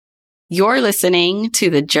You're listening to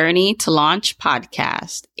the Journey to Launch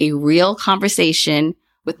podcast, a real conversation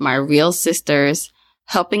with my real sisters,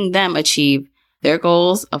 helping them achieve their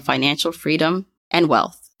goals of financial freedom and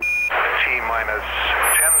wealth. T-minus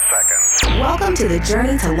 10 seconds. Welcome to the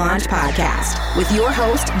Journey to Launch podcast with your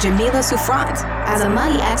host, Jamila Souffrant. As a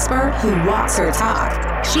money expert who walks her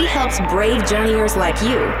talk, she helps brave journeyers like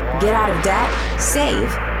you get out of debt,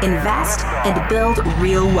 save, invest, and build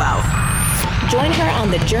real wealth. Join her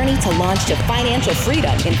on the journey to launch to financial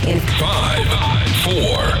freedom in 5, 4,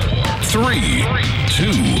 3, 2,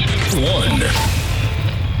 1.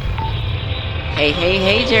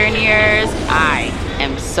 Hey, journeyers. I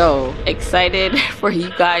am so excited for you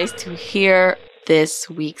guys to hear this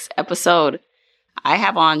week's episode. I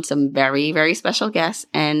have on some very, very special guests,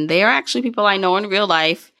 and they are actually people I know in real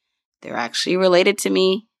life. They're actually related to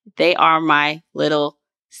me. They are my little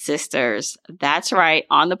sisters. That's right.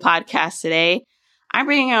 On the podcast today, I'm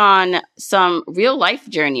bringing on some real life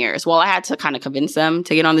journeyers. Well, I had to kind of convince them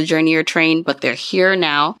to get on the journeyer train, but they're here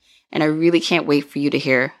now. And I really can't wait for you to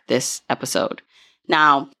hear this episode.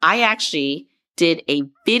 Now, I actually did a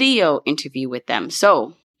video interview with them.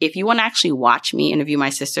 So if you want to actually watch me interview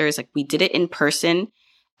my sisters, like we did it in person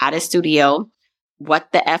at a studio,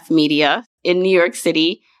 What the F Media in New York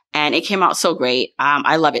City. And it came out so great.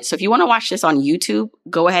 I love it. So if you want to watch this on YouTube,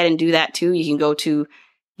 go ahead and do that too. You can go to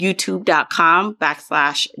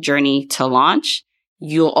youtube.com/journey to launch.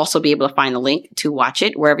 You'll also be able to find the link to watch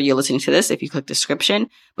it wherever you're listening to this if you click description,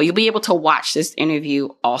 but you'll be able to watch this interview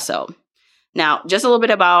also. Now, just a little bit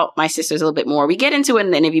about my sisters, a little bit more. We get into it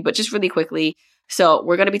in the interview, but just really quickly. So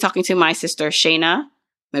we're going to be talking to my sister, Shayna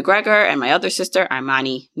McGregor, and my other sister,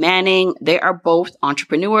 Armani Manning. They are both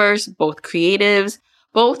entrepreneurs, both creatives,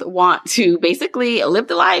 both want to basically live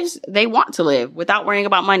the lives they want to live without worrying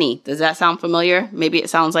about money. Does that sound familiar? Maybe it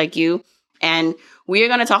sounds like you. And we are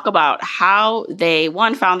going to talk about how they,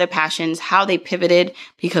 one, found their passions, how they pivoted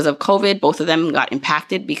because of COVID. Both of them got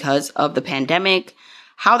impacted because of the pandemic,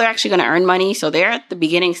 how they're actually going to earn money. So they're at the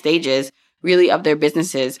beginning stages really of their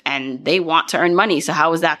businesses and they want to earn money. So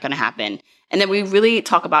how is that going to happen? And then we really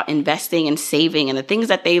talk about investing and saving and the things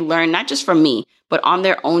that they learned, not just from me, but on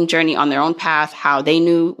their own journey, on their own path, how they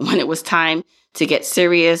knew when it was time to get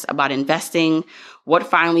serious about investing, what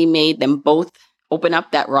finally made them both open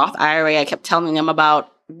up that Roth IRA I kept telling them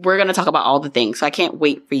about. We're going to talk about all the things. So I can't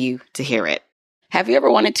wait for you to hear it. Have you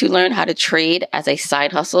ever wanted to learn how to trade as a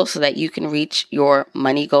side hustle so that you can reach your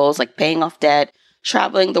money goals, like paying off debt,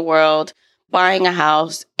 traveling the world, buying a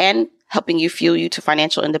house, and helping you fuel you to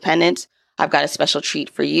financial independence? I've got a special treat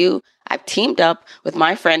for you. I've teamed up with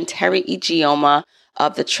my friend Terry Ijeoma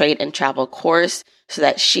of the Trade and Travel course so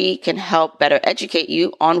that she can help better educate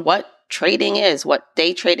you on what trading is, what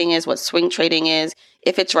day trading is, what swing trading is,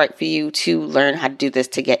 if it's right for you to learn how to do this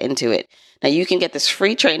to get into it. Now, you can get this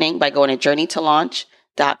free training by going to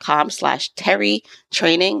journeytolaunch.com/Terry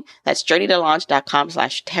training. That's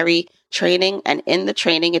journeytolaunch.com/Terry training. And in the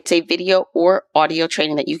training, it's a video or audio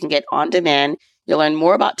training that you can get on demand. You'll learn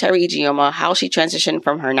more about Terry Ijeoma, how she transitioned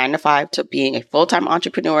from her 9-to-5 to being a full-time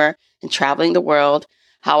entrepreneur and traveling the world,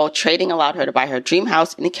 how trading allowed her to buy her dream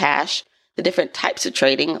house in cash, the different types of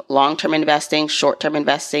trading, long-term investing, short-term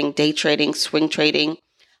investing, day trading, swing trading,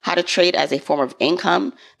 how to trade as a form of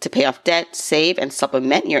income to pay off debt, save, and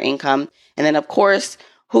supplement your income. And then, of course,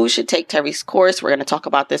 who should take Terry's course? We're going to talk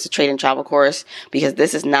about this, a trade and travel course, because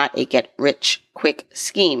this is not a get-rich-quick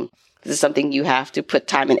scheme. This is something you have to put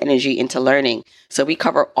time and energy into learning. So we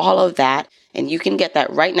cover all of that, and you can get that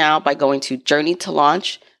right now by going to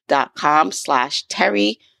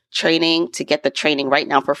journeytolaunch.com/Terry training to get the training right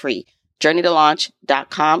now for free.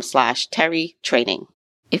 journeytolaunch.com/Terry training.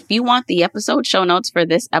 If you want the episode show notes for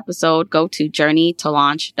this episode, go to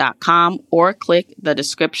journeytolaunch.com or click the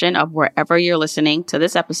description of wherever you're listening to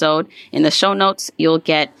this episode. In the show notes, you'll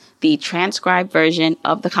get the transcribed version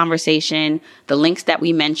of the conversation, the links that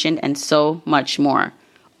we mentioned, and so much more.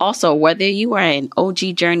 Also, whether you are an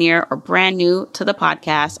OG journeyer or brand new to the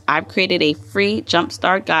podcast, I've created a free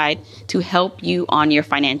jumpstart guide to help you on your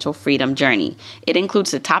financial freedom journey. It includes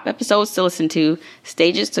the top episodes to listen to,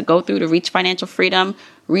 stages to go through to reach financial freedom,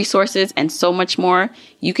 resources, and so much more.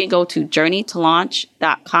 You can go to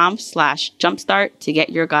journeytolaunch.com/jumpstart to get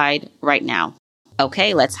your guide right now.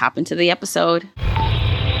 Okay, let's hop into the episode.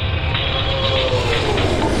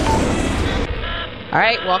 All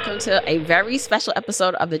right, welcome to a very special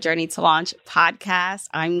episode of the Journey to Launch podcast.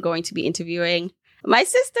 I'm going to be interviewing my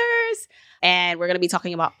sisters, and we're going to be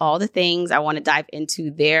talking about all the things. I want to dive into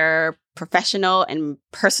their professional and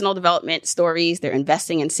personal development stories, their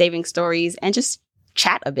investing and saving stories, and just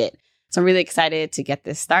chat a bit. So I'm really excited to get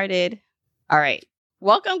this started. All right,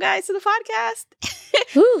 Welcome, guys, to the podcast.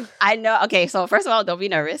 Whew. I know. Okay, so first of all, don't be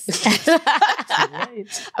nervous.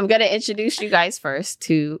 I'm going to introduce you guys first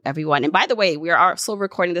to everyone. And by the way, we are also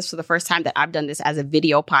recording this for the first time that I've done this as a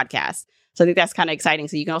video podcast. So I think that's kind of exciting.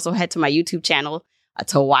 So you can also head to my YouTube channel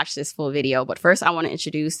to watch this full video. But first, I want to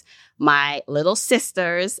introduce my little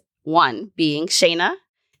sisters, one being Shayna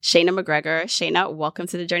McGregor. Shayna, welcome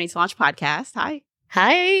to the Journey to Launch podcast. Hi.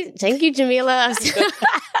 Hi. Thank you, Jamila.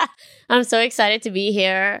 I'm so excited to be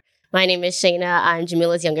here. My name is Shayna. I'm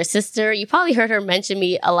Jamila's younger sister. You probably heard her mention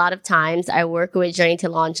me a lot of times. I work with Journey to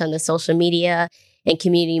Launch on the social media and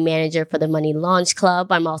community manager for the Money Launch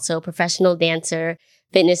Club. I'm also a professional dancer,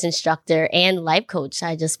 fitness instructor, and life coach.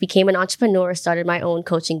 I just became an entrepreneur, started my own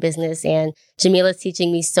coaching business, and Jamila's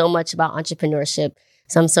teaching me so much about entrepreneurship.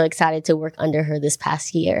 So I'm so excited to work under her this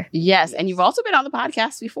past year. Yes. And you've also been on the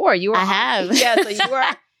podcast before. I have. Yeah.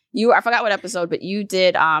 So I forgot what episode, but you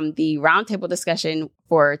did the roundtable discussion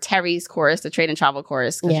for Terry's course, the trade and travel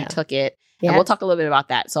course, because you took it. Yeah. And we'll talk a little bit about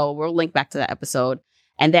that. So we'll link back to that episode.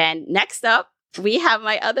 And then next up, we have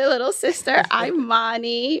my other little sister,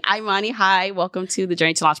 Imani. Imani, hi. Welcome to the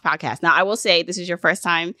Journey to Launch podcast. Now, I will say this is your first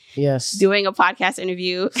time doing a podcast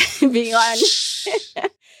interview, being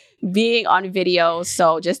on video.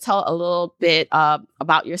 So just tell a little bit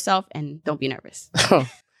about yourself and don't be nervous.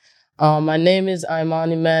 My name is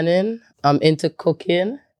Imani Manning. I'm into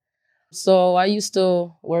cooking. So I used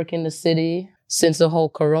to work in the city. Since the whole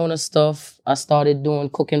Corona stuff, I started doing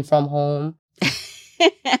cooking from home.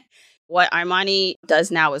 What Imani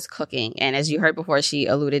does now is cooking. And as you heard before, she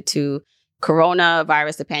alluded to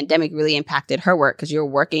coronavirus, the pandemic really impacted her work because you're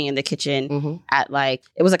working in the kitchen at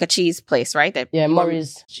it was like a cheese place, right?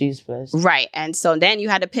 Murray's cheese place. Right. And so then you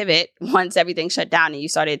had to pivot once everything shut down and you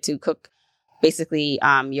started to cook basically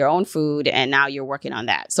your own food. And now you're working on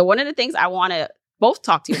that. So one of the things I want to both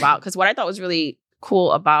talk to you about, because what I thought was really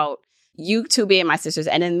cool about you two being my sisters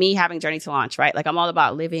and then me having Journey to Launch, right? Like I'm all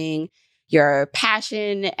about living your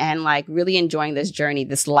passion and really enjoying this journey,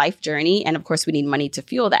 this life journey. And of course, we need money to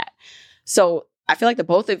fuel that. So I feel like the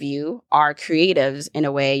both of you are creatives in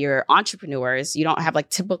a way. You're entrepreneurs. You don't have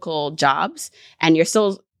typical jobs and you're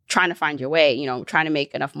still trying to find your way, trying to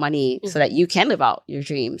make enough money so that you can live out your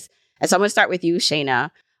dreams. And so I'm going to start with you,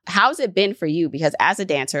 Shayna. How's it been for you? Because as a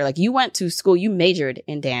dancer, you went to school, you majored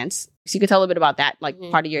in dance. So you could tell a little bit about that,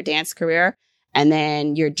 part of your dance career. And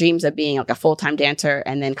then your dreams of being a full-time dancer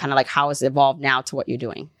and then kind of how it's evolved now to what you're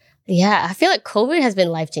doing. Yeah, I feel like COVID has been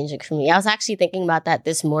life-changing for me. I was actually thinking about that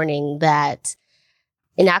this morning, that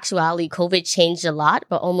in actuality, COVID changed a lot,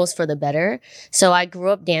 but almost for the better. So I grew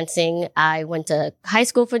up dancing. I went to high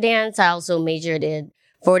school for dance. I also majored in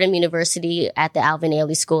Fordham University at the Alvin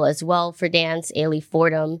Ailey School as well for dance, Ailey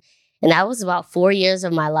Fordham. And that was about 4 years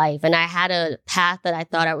of my life. And I had a path that I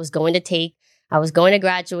thought I was going to take. I was going to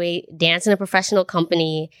graduate, dance in a professional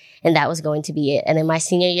company, and that was going to be it. And in my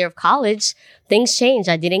senior year of college, things changed.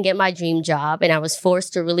 I didn't get my dream job, and I was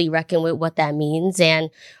forced to really reckon with what that means and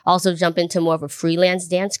also jump into more of a freelance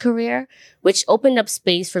dance career, which opened up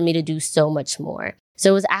space for me to do so much more.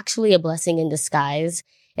 So it was actually a blessing in disguise.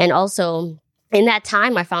 And also, in that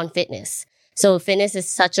time, I found fitness. So fitness is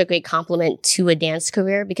such a great complement to a dance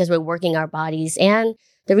career because we're working our bodies. And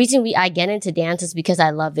the reason I get into dance is because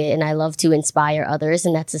I love it and I love to inspire others.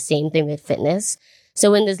 And that's the same thing with fitness.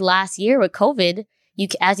 So in this last year with COVID,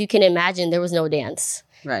 as you can imagine, there was no dance.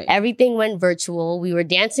 Right. Everything went virtual. We were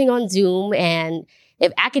dancing on Zoom. And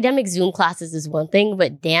if academic Zoom classes is one thing,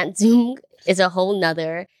 but dance Zoom is a whole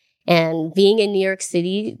nother. And being in New York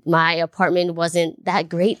City, my apartment wasn't that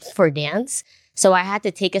great for dance. So I had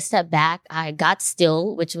to take a step back. I got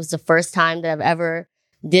still, which was the first time that I've ever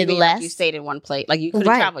did less. You stayed in one place. You couldn't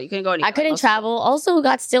travel. You couldn't go anywhere. I couldn't travel. Also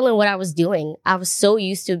got still in what I was doing. I was so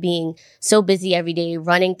used to being so busy every day,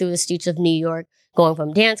 running through the streets of New York, going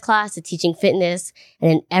from dance class to teaching fitness,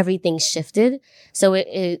 and then everything shifted. So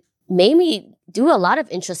it made me do a lot of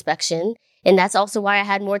introspection. And that's also why I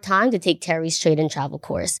had more time to take Terry's trade and travel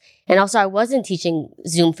course. And also I wasn't teaching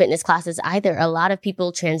Zoom fitness classes either. A lot of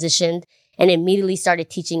people transitioned and immediately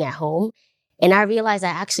started teaching at home. And I realized I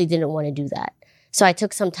actually didn't want to do that. So I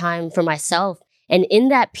took some time for myself. And in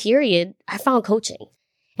that period, I found coaching.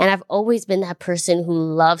 And I've always been that person who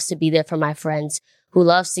loves to be there for my friends, who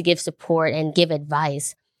loves to give support and give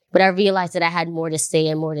advice. But I realized that I had more to say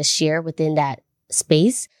and more to share within that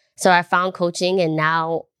space. So I found coaching, and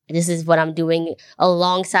now this is what I'm doing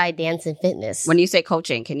alongside dance and fitness. When you say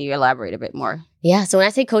coaching, can you elaborate a bit more? Yeah. So when I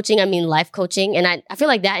say coaching, I mean life coaching. And I feel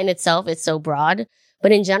like that in itself is so broad.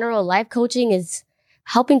 But in general, life coaching is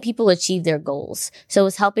helping people achieve their goals. So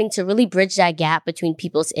it's helping to really bridge that gap between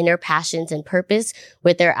people's inner passions and purpose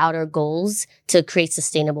with their outer goals to create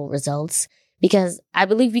sustainable results. Because I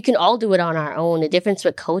believe we can all do it on our own. The difference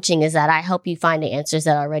with coaching is that I help you find the answers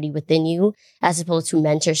that are already within you, as opposed to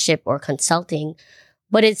mentorship or consulting.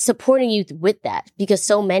 But it's supporting you with that, because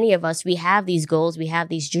so many of us, we have these goals, we have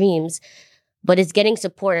these dreams, but it's getting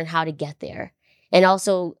support on how to get there. And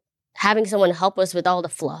also having someone help us with all the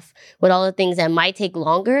fluff, with all the things that might take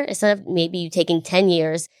longer. Instead of maybe you taking 10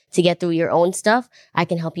 years to get through your own stuff, I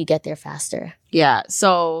can help you get there faster. Yeah.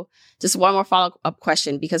 So just one more follow-up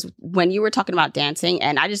question, because when you were talking about dancing,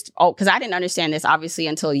 and because I didn't understand this obviously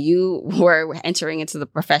until you were entering into the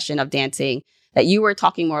profession of dancing, that you were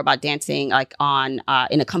talking more about dancing like on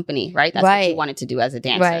in a company, right? That's what you wanted to do as a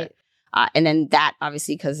dancer. Right. And then that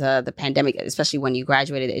obviously, because of the pandemic, especially when you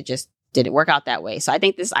graduated, it just didn't work out that way. So I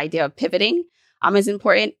think this idea of pivoting is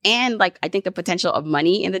important. And like, I think the potential of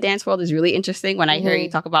money in the dance world is really interesting when I hear you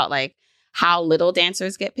talk about like how little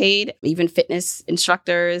dancers get paid, even fitness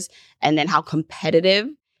instructors, and then how competitive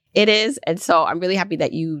it is. And so I'm really happy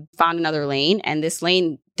that you found another lane. And this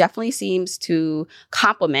lane definitely seems to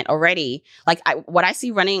complement already. Like what I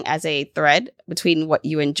see running as a thread between what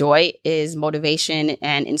you enjoy is motivation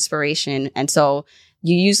and inspiration. And so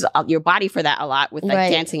you use your body for that a lot with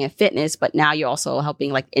like dancing and fitness, but now you're also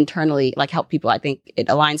helping like internally, like help people. I think it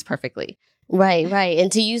aligns perfectly. Right.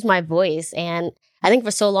 And to use my voice. And I think for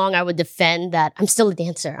so long I would defend that I'm still a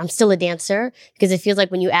dancer. Because it feels like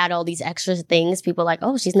when you add all these extra things, people are like,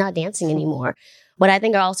 oh, she's not dancing anymore. But I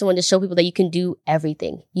think I also want to show people that you can do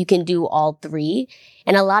everything. You can do all three.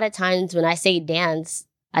 And a lot of times when I say dance,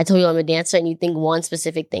 I told you I'm a dancer and you think one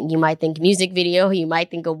specific thing. You might think music video, you might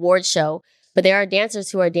think award show. But there are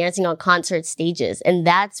dancers who are dancing on concert stages. And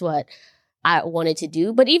that's what I wanted to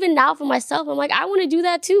do. But even now for myself, I'm like, I want to do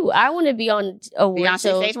that too. I want to be on a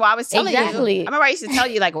Beyonce stage. Well, I was telling you. I remember I used to tell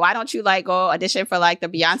you, like, why don't you like go audition for like the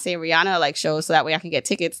Beyonce and Rihanna like shows so that way I can get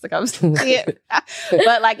tickets to come see it.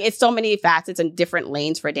 But like, it's so many facets and different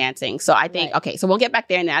lanes for dancing. So I think, okay, so we'll get back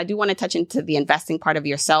there. And I do want to touch into the investing part of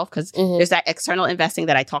yourself, because there's that external investing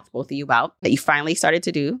that I talked to both of you about that you finally started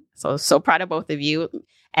to do. So proud of both of you.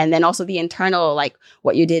 And then also the internal, like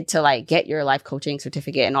what you did to like get your life coaching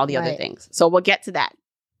certificate and all the other things. So we'll get to that.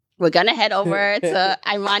 We're going to head over to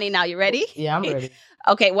Imani now. You ready? Yeah, I'm ready.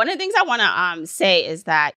 Okay. One of the things I want to say is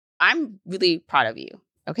that I'm really proud of you.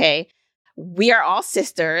 Okay. We are all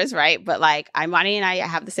sisters, right? But like Imani and I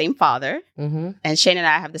have the same father, and Shane and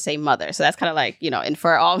I have the same mother. So that's kind of like, you know, and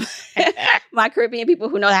for all my Caribbean people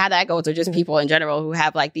who know how that goes, or just people in general who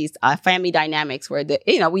have like these family dynamics where,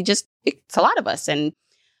 it's a lot of us. And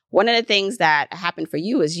one of the things that happened for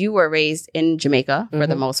you is you were raised in Jamaica for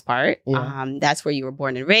the most part. Yeah. That's where you were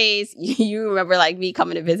born and raised. You remember like me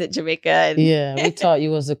coming to visit Jamaica. And yeah, we thought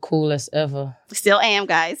you was the coolest ever. Still am,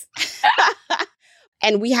 guys.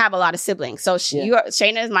 And we have a lot of siblings. So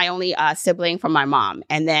Shayna is my only sibling from my mom.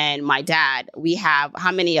 And then my dad, we have,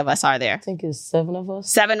 how many of us are there? I think it's 7 of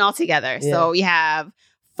us. 7 altogether. Yeah. So we have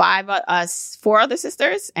 5 of us, 4 other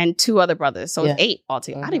sisters and 2 other brothers. So it's 8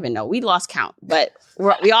 altogether. I don't even know. We lost count, but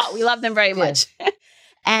we love them very much.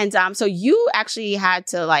 And so you actually had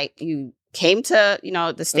to you came to,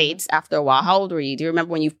 the States after a while. How old were you? Do you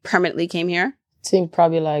remember when you permanently came here? I think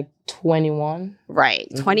probably like 21. Right.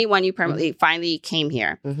 21, you permanently finally came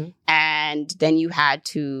here. And then you had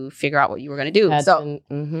to figure out what you were going to do.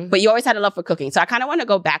 But you always had a love for cooking. So I kind of want to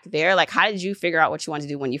go back there. Like, how did you figure out what you wanted to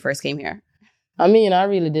do when you first came here? I mean, I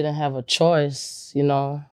really didn't have a choice,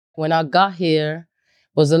 When I got here,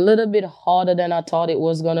 it was a little bit harder than I thought it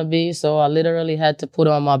was going to be. So I literally had to put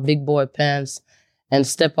on my big boy pants and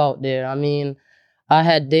step out there. I mean, I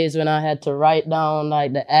had days when I had to write down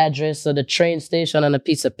like the address of the train station on a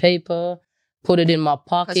piece of paper, put it in my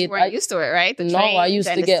pocket. Because you weren't used to it, right? I used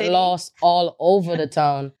to get lost all over the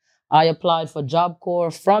town. I applied for Job Corps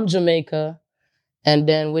from Jamaica. And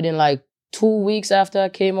then within like 2 weeks after I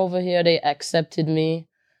came over here, they accepted me.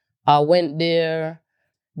 I went there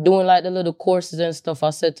doing like the little courses and stuff.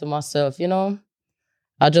 I said to myself,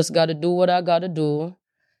 I just got to do what I got to do.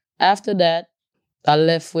 After that, I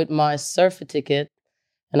left with my certificate.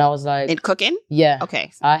 And I was like... In cooking? Yeah. Okay.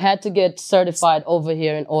 I had to get certified over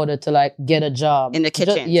here in order to like get a job. In the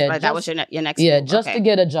kitchen? That was your next Yeah, move. just to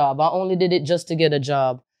get a job. I only did it just to get a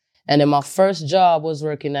job. And then my first job was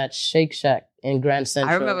working at Shake Shack in Grand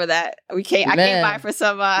Central. I remember that. I came by for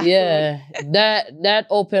some yeah, food. that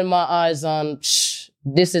opened my eyes on,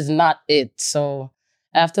 this is not it. So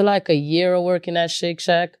after like a year of working at Shake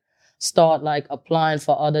Shack, start like applying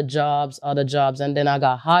for other jobs. And then I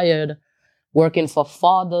got hired working for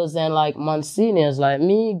fathers and like monsignors. Like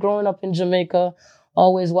me growing up in Jamaica,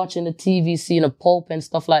 always watching the TV, seeing the Pope and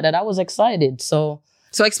stuff like that. I was excited. So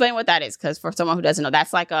explain what that is, because for someone who doesn't know,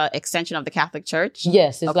 that's like an extension of the Catholic Church?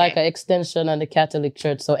 Yes, it's like an extension of the Catholic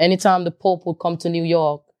Church. So anytime the Pope would come to New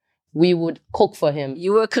York, we would cook for him.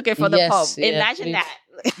 You were cooking for the Pope. Yeah, Imagine that.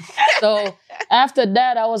 So after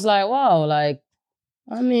that, I was like, wow, like,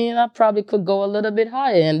 I mean, I probably could go a little bit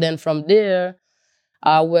higher. And then from there,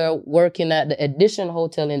 I were working at the Edition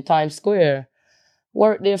Hotel in Times Square.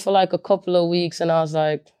 Worked there for like a couple of weeks, and I was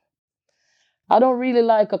like, I don't really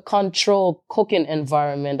like a controlled cooking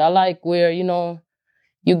environment. I like where, you know,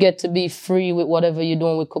 you get to be free with whatever you're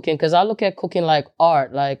doing with cooking. Because I look at cooking like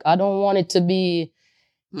art. Like, I don't want it to be,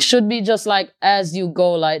 should be just like as you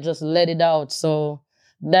go, like just let it out. So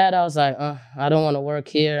that I was like, I don't want to work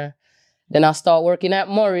here. Then I started working at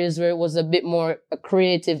Murray's, where it was a bit more a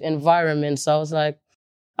creative environment. So I was like,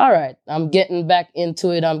 all right, I'm getting back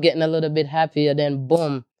into it. I'm getting a little bit happier. Then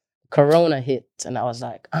boom, Corona hit. And I was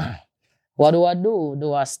like, what do I do?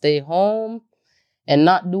 Do I stay home and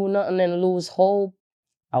not do nothing and lose hope?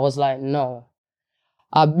 I was like, no.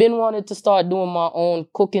 I've been wanting to start doing my own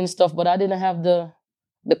cooking stuff, but I didn't have the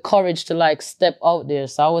courage to like step out there.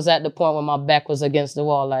 So I was at the point where my back was against the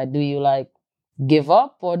wall. Like, do you like give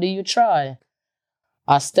up or do you try?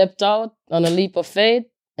 I stepped out on a leap of faith.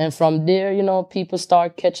 And from there, you know, people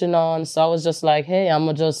start catching on. So I was just like, hey, I'm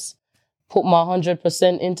going to just put my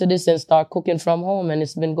 100% into this and start cooking from home. And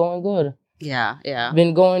it's been going good. Yeah.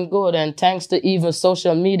 Been going good. And thanks to even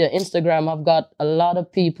social media, Instagram, I've got a lot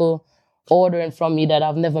of people ordering from me that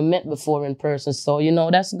I've never met before in person. So, you know,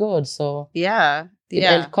 that's good. So yeah. It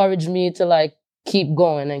encouraged me to like keep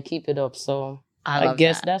going and keep it up. So I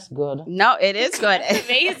guess that's good. No, it is good. It's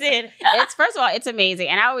amazing. It's first of all, it's amazing.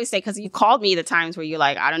 And I always say, because you called me the times where you're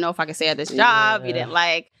like, I don't know if I can stay at this job. You didn't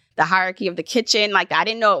like the hierarchy of the kitchen. Like, I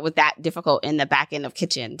didn't know it was that difficult in the back end of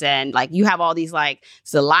kitchens. And like, you have all these like,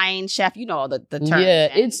 it's the Lion Chef, you know, all the terms. Yeah,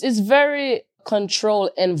 it's very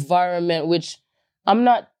controlled environment, which I'm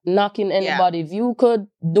not knocking anybody. Yeah. If you could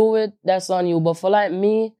do it, that's on you. But for like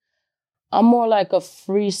me, I'm more like a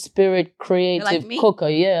free spirit creative cooker.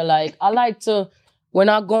 Yeah, like I like to, when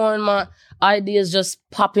I go on, my ideas just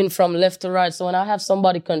popping from left to right. So when I have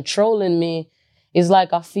somebody controlling me, it's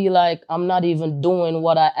like I feel like I'm not even doing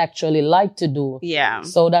what I actually like to do. Yeah.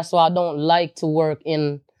 So that's why I don't like to work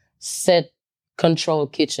in set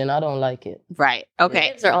controlled kitchen. I don't like it. Right.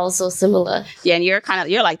 Okay. Creatives are also similar. Yeah, and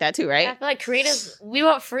you're like that too, right? I feel like creatives, we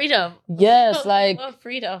want freedom. Yes, like we want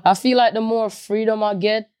freedom. I feel like the more freedom I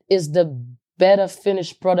get is the better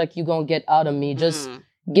finished product you're going to get out of me. Just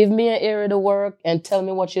give me an area to work and tell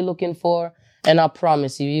me what you're looking for. And I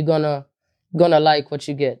promise you, you're gonna like what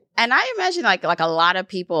you get. And I imagine like a lot of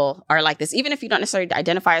people are like this, even if you don't necessarily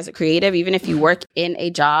identify as a creative, even if you work in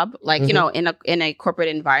a job, like, you know, in a corporate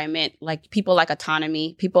environment, like people like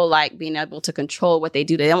autonomy, people like being able to control what they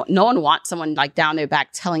do. No one wants someone like down their back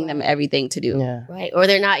telling them everything to do. Yeah. Right. Or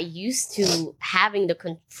they're not used to having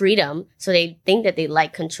the freedom. So they think that they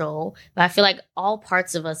like control. But I feel like all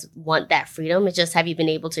parts of us want that freedom. It's just, have you been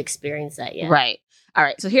able to experience that yet? Right. All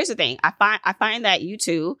right. So here's the thing. I find that you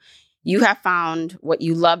two, you have found what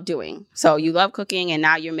you love doing. So you love cooking, and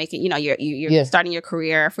now you're making, you know, you're starting your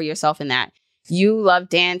career for yourself in that. You love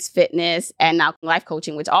dance, fitness, and now life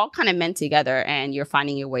coaching, which all kind of meant together, and you're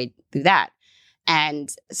finding your way through that.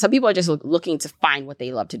 And some people are just looking to find what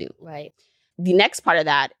they love to do. Right. The next part of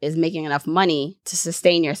that is making enough money to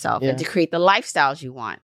sustain yourself and to create the lifestyles you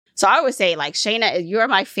want. So I always say, like, Shayna, you're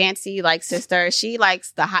my fancy, like, sister. She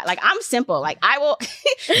likes the high, like, I'm simple. Like, I will,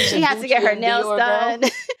 she has to get her nails done.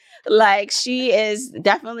 Like, she is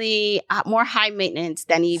definitely more high maintenance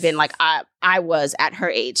than even like I was at her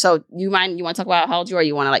age. So you want to talk about how old you are? Or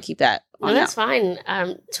you want to like keep that on? No, that's fine.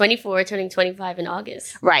 I'm 24, turning 25 in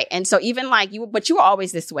August. Right. And so even like but you were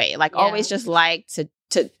always this way, like always just like to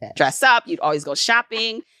dress up. You'd always go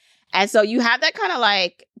shopping. And so you have that kind of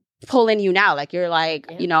like pull in you now. Like, you're like,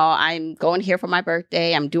 you know, I'm going here for my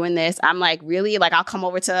birthday. I'm doing this. I'm like, really? Like, I'll come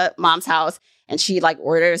over to mom's house and she like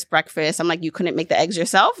orders breakfast. I'm like, you couldn't make the eggs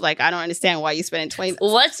yourself? Like, I don't understand why you spending $20.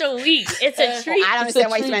 Once a week. It's a treat. I don't understand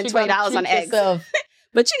why you spend $20 on eggs.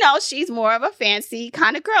 But, you know, she's more of a fancy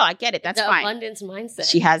kind of girl. I get it. That's fine. Abundance mindset.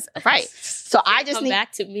 She has, right. So I just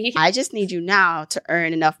back to me. I just need you now to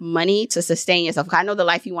earn enough money to sustain yourself. I know the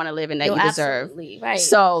life you want to live and that you deserve. Absolutely. Right.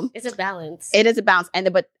 So it's a balance. It is a balance.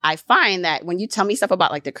 But I find that when you tell me stuff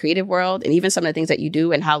about like the creative world and even some of the things that you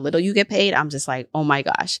do and how little you get paid, I'm just like, oh my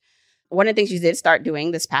gosh. One of the things you did start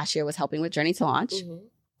doing this past year was helping with Journey to Launch,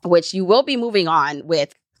 which you will be moving on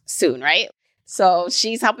with soon, right? So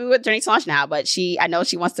she's helping with Journey to Launch now, but I know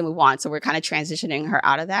she wants to move on. So we're kind of transitioning her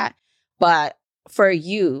out of that. But for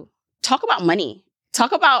you, talk about money.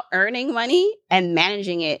 talk about earning money and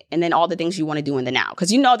managing it, and then all the things you want to do in the now.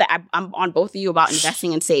 Because you know that I'm on both of you about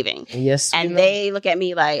investing and saving. Yes. And they look at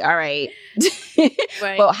me like, all right.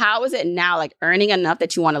 Right. But how is it now, like earning enough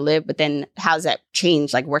that you want to live, but then how's that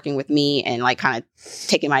change, like working with me and like kind of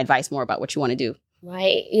taking my advice more about what you want to do?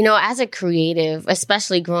 Right. You know, as a creative,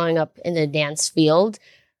 especially growing up in the dance field,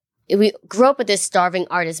 we grew up with this starving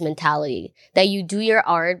artist mentality that you do your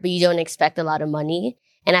art, but you don't expect a lot of money.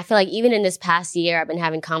 And I feel like even in this past year, I've been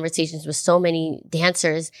having conversations with so many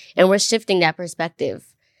dancers, and we're shifting that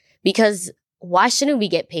perspective. Because why shouldn't we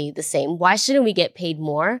get paid the same? Why shouldn't we get paid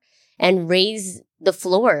more and raise the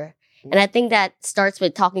floor? And I think that starts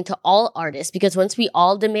with talking to all artists, because once we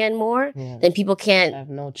all demand more, then people can't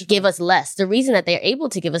give us less. The reason that they're able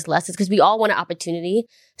to give us less is because we all want an opportunity.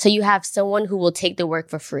 So you have someone who will take the work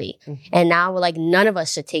for free. And now we're like, none of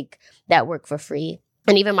us should take that work for free.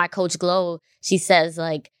 And even my coach Glow, she says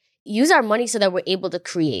like, use our money so that we're able to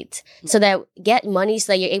create, so that get money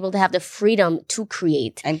so that you're able to have the freedom to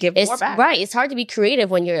create and give more back. Right. It's hard to be creative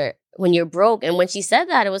when you're broke. And when she said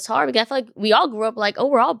that, it was hard because I feel like we all grew up like, oh,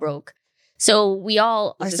 we're all broke. So we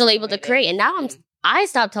all are still able to create. And now I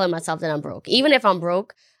stopped telling myself that I'm broke. Even if I'm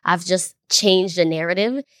broke, I've just changed the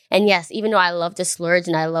narrative. And yes, even though I love to splurge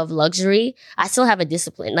and I love luxury, I still have a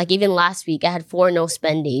discipline. Like even last week, I had 4 no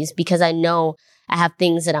spend days because I know I have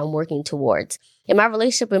things that I'm working towards. And my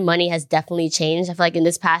relationship with money has definitely changed. I feel like in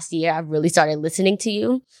this past year, I've really started listening to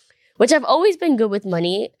you, which I've always been good with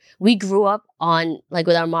money. We grew up on, like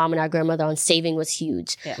with our mom and our grandmother, on saving was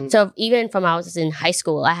huge. Yeah. So even from I was in high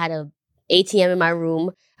school, I had a ATM in my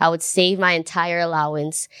room. I would save my entire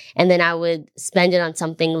allowance and then I would spend it on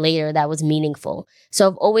something later that was meaningful. So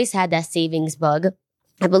I've always had that savings bug.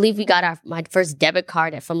 I believe we got my first debit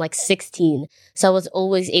card from like 16. So I was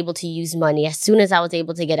always able to use money. As soon as I was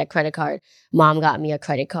able to get a credit card, mom got me a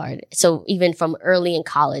credit card. So even from early in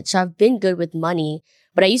college. So I've been good with money,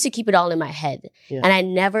 but I used to keep it all in my head. Yeah.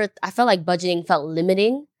 And I felt like budgeting felt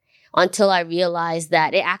limiting until I realized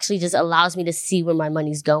that it actually just allows me to see where my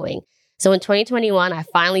money's going. So in 2021, I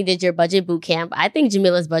finally did your budget boot camp. I think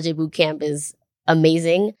Jamila's budget boot camp is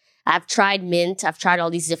amazing. I've tried Mint. I've tried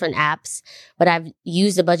all these different apps, but I've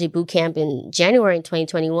used the budget boot camp in January in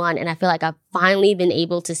 2021. And I feel like I've finally been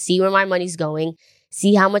able to see where my money's going,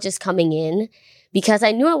 see how much is coming in, because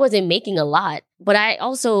I knew I wasn't making a lot, but I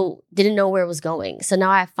also didn't know where it was going. So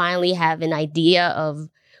now I finally have an idea of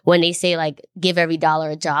when they say like, give every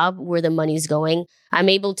dollar a job, where the money's going. I'm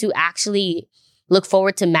able to actually look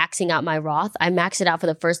forward to maxing out my Roth. I maxed it out for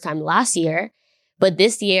the first time last year. But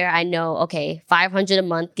this year, I know, okay, $500 a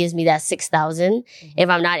month gives me that $6,000. If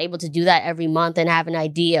I'm not able to do that every month and have an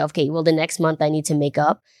idea of, okay, well, the next month I need to make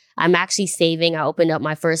up. I'm actually saving. I opened up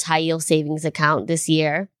my first high yield savings account this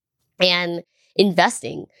year and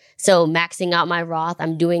investing. So maxing out my Roth.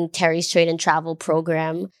 I'm doing Terry's Trade and Travel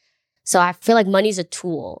program. So I feel like money's a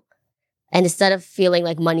tool. And instead of feeling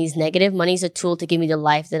like money's negative, money's a tool to give me the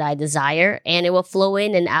life that I desire, and it will flow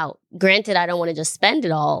in and out. Granted, I don't want to just spend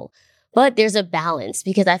it all. But there's a balance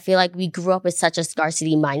because I feel like we grew up with such a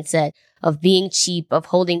scarcity mindset of being cheap, of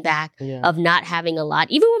holding back, of not having a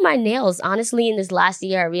lot. Even with my nails, honestly, in this last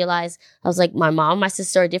year, I realized I was like, my mom, my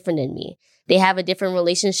sister are different than me. They have a different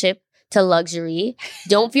relationship to luxury.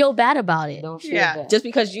 Don't feel bad about it. Don't feel bad. Just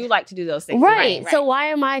because you like to do those things. Right. So why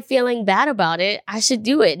am I feeling bad about it? I should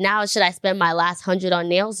do it. Now, should I spend my last 100 on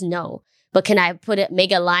nails? No. But can I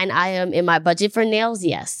make a line item in my budget for nails?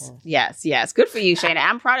 Yes. Yes. Good for you, Shayna.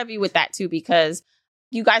 I'm proud of you with that too, because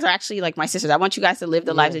you guys are actually like my sisters. I want you guys to live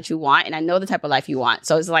the lives that you want. And I know the type of life you want.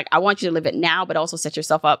 So it's like, I want you to live it now, but also set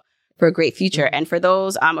yourself up for a great future. And for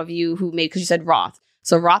those of you who because you said Roth.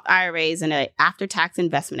 So Roth IRA is an after-tax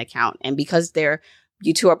investment account. And because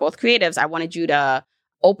you two are both creatives, I wanted you to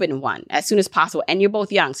open one as soon as possible. And you're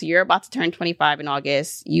both young. So you're about to turn 25 in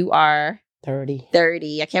August. You are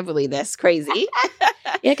 30. I can't believe this. Crazy.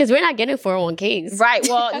 Yeah, because we're not getting 401ks. Right.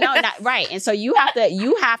 Well, no, not right. And so you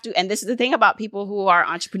have to, and this is the thing about people who are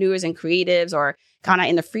entrepreneurs and creatives or kind of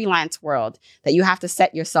in the freelance world, that you have to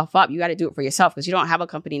set yourself up. You got to do it for yourself because you don't have a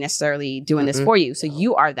company necessarily doing this for you. So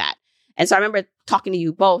you are that. And so I remember talking to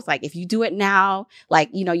you both, like, if you do it now, like,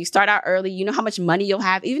 you start out early, you know how much money you'll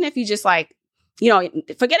have, even if you just like,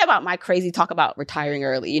 forget about my crazy talk about retiring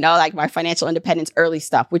early, like my financial independence early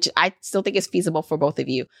stuff, which I still think is feasible for both of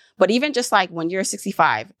you. But even just like when you're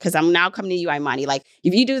 65, because I'm now coming to you, Imani, like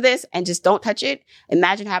if you do this and just don't touch it,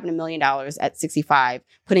 imagine having $1 million at 65,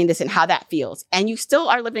 putting this in, how that feels. And you still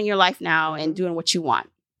are living your life now and doing what you want.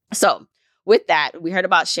 So with that, we heard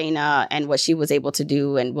about Shayna and what she was able to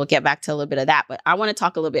do, and we'll get back to a little bit of that. But I want to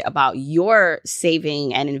talk a little bit about your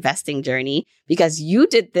saving and investing journey, because you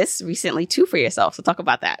did this recently too for yourself. So talk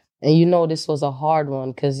about that. And you know this was a hard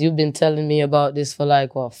one because you've been telling me about this for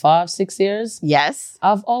like, 5-6 years? Yes.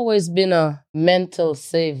 I've always been a mental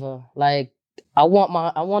saver. Like, I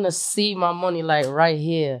want to see my money like right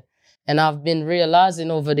here. And I've been realizing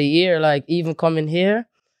over the year, like even coming here,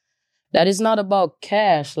 that it's not about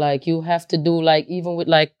cash. Like you have to do like, even with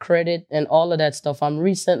like credit and all of that stuff. I'm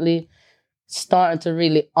recently starting to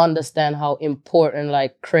really understand how important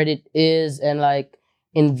like credit is and like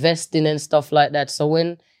investing and stuff like that. So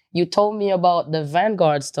when you told me about the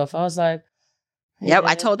Vanguard stuff, I was like, yep,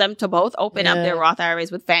 I told them to both open up their Roth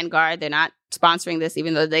IRAs with Vanguard. They're not sponsoring this,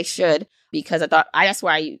 even though they should, because I thought that's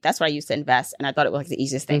where I used to invest, and I thought it was like the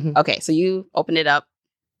easiest thing. Okay, so you opened it up,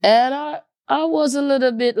 and I was a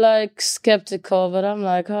little bit like skeptical, but I'm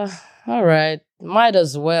like, oh, all right, might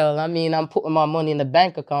as well. I mean, I'm putting my money in the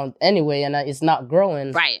bank account anyway, and it's not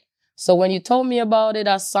growing. Right. So when you told me about it,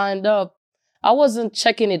 I signed up. I wasn't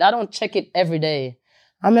checking it. I don't check it every day.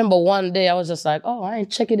 I remember one day I was just like, oh, I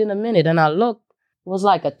ain't check it in a minute, and I looked. It was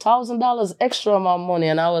like $1,000 extra on my money.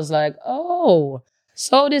 And I was like, oh,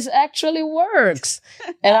 so this actually works.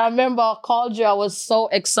 And I remember I called you. I was so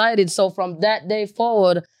excited. So from that day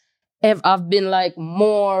forward, I've been like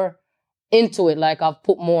more into it. Like I've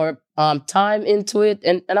put more time into it.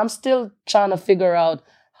 And I'm still trying to figure out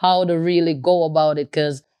how to really go about it.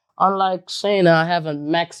 Because unlike Shayna, I haven't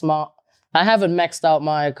maxed out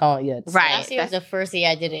my account yet. Right. Last year was the first year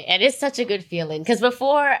I did it. And it's such a good feeling. Because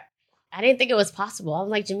before, I didn't think it was possible. I'm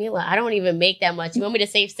like, Jamila, I don't even make that much. You want me to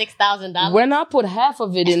save $6,000? When I put half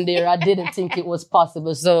of it in there, I didn't think it was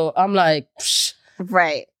possible. So I'm like, psh.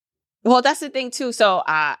 Right. Well, that's the thing too. So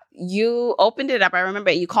you opened it up. I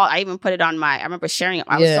remember you called. I even put it on I remember sharing it.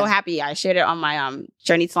 I was so happy. I shared it on my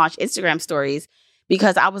Journey to Launch Instagram stories,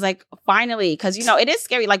 because I was like, finally, because, you know, it is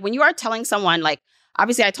scary. Like when you are telling someone, like,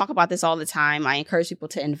 obviously, I talk about this all the time. I encourage people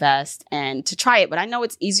to invest and to try it, but I know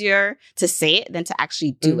it's easier to say it than to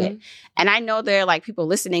actually do it. And I know there are like people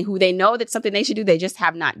listening who they know that's something they should do. They just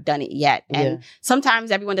have not done it yet. And sometimes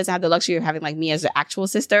everyone doesn't have the luxury of having like me as an actual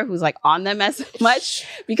sister who's like on them as much,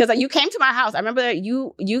 because like, you came to my house. I remember that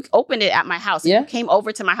you opened it at my house. You came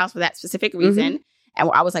over to my house for that specific reason. And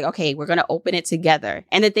I was like, okay, we're going to open it together.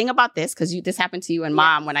 And the thing about this, because this happened to you and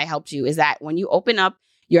Mom when I helped you, is that when you open up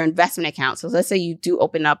your investment account. So let's say you do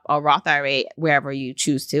open up a Roth IRA wherever you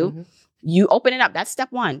choose to. You open it up. That's step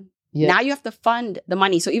one. Now you have to fund the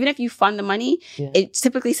money. So even if you fund the money, it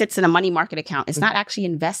typically sits in a money market account. It's not actually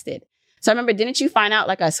invested. So I remember, didn't you find out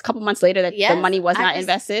like a couple months later that the money was not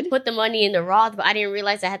invested? Put the money in the Roth, but I didn't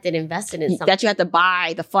realize I had to invest it in something. That you had to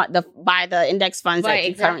buy buy the index funds that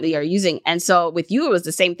you currently are using. And so with you, it was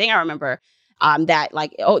the same thing. I remember. That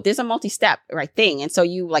like, oh, there's a multi-step thing. And so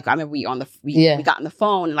you like, I remember we got on the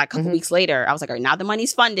phone, and like a couple weeks later, I was like, all right, now the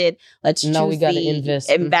money's funded. Let's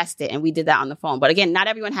invest it. And we did that on the phone. But again, not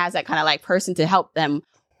everyone has that kind of like person to help them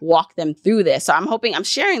walk them through this. So I'm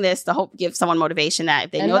sharing this to give someone motivation that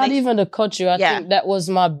if they know even to cut you, I think that was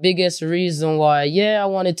my biggest reason why, I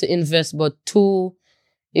wanted to invest, but two,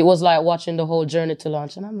 it was like watching the whole Journey to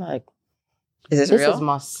Launch. And I'm like, this real? Is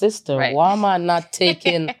my sister. Right. Why am I not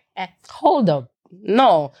taking... Hold up.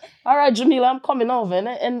 No. All right, Jamila, I'm coming over.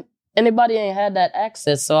 And anybody ain't had that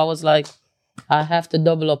access. So I was like, I have to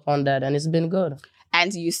double up on that. And it's been good.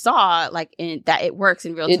 And you saw like that it works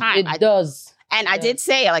in real time. It does. And I did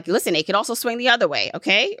say, like, listen, it could also swing the other way.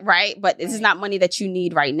 Okay. Right. But this is not money that you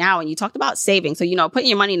need right now. And you talked about saving. So, you know, putting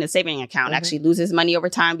your money in a saving account actually loses money over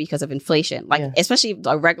time because of inflation. Like, especially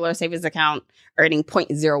a regular savings account earning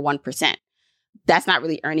 0.01%. That's not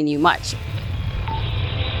really earning you much.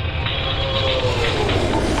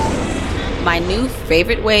 My new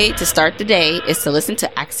favorite way to start the day is to listen to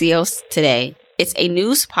Axios Today. It's a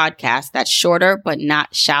news podcast that's shorter but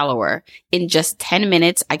not shallower. In just 10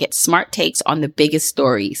 minutes, I get smart takes on the biggest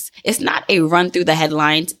stories. It's not a run through the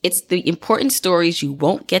headlines. It's the important stories you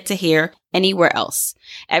won't get to hear anywhere else.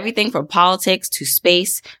 Everything from politics to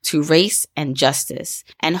space to race and justice.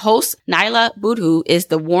 And host Naila Budhu is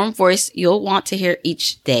the warm voice you'll want to hear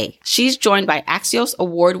each day. She's joined by Axios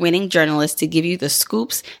award-winning journalists to give you the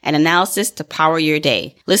scoops and analysis to power your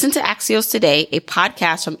day. Listen to Axios Today, a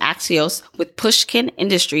podcast from Axios with Pushkin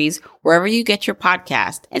Industries, wherever you get your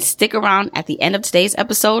podcast. And stick around at the end of today's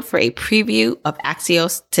episode for a preview of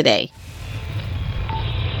Axios Today.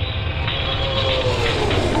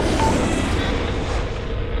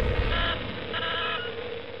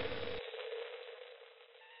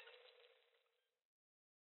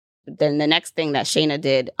 then the next thing that Shayna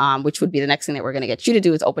did, which would be the next thing that we're going to get you to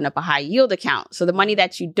do, is open up a high yield account. So the money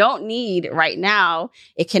that you don't need right now,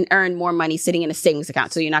 it can earn more money sitting in a savings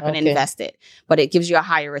account. So you're not going to invest it, but it gives you a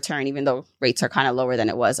higher return, even though rates are kind of lower than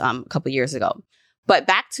it was a couple years ago. But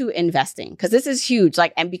back to investing, because this is huge.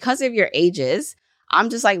 Like, and because of your ages, I'm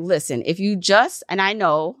just like, listen, if you just, and I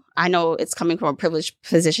know it's coming from a privileged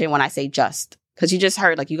position when I say just, because you just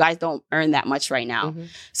heard, like, you guys don't earn that much right now. Mm-hmm.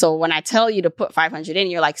 So when I tell you to put 500 in,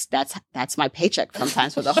 you're like, that's my paycheck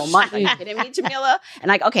sometimes for the whole month. Like, you kidding me, Jamila? And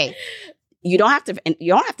like, okay, you don't have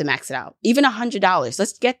to max it out. Even $100.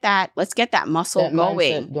 Let's get that muscle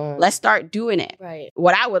going. Let's start doing it. Right.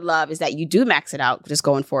 What I would love is that you do max it out, just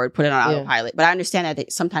going forward, put it on autopilot. But I understand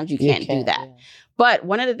that sometimes you can't do that. Yeah. But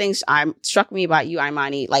one of the things struck me about you,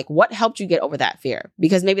 Imani, like, what helped you get over that fear?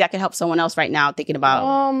 Because maybe that could help someone else right now thinking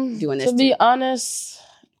about doing this. To be honest,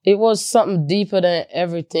 it was something deeper than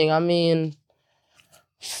everything. I mean,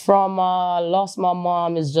 from lost my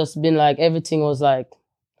mom, it's just been like, everything was like,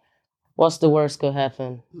 what's the worst could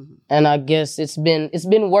happen? Mm-hmm. And I guess it's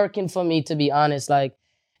been working for me, to be honest. Like,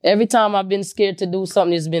 every time I've been scared to do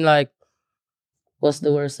something, it's been like, what's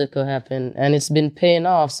the worst that could happen? And it's been paying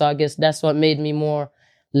off. So I guess that's what made me more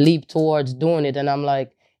leap towards doing it. And I'm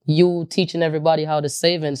like, you teaching everybody how to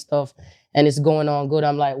save and stuff, and it's going on good.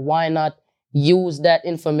 I'm like, why not use that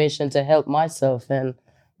information to help myself? And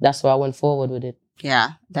that's why I went forward with it.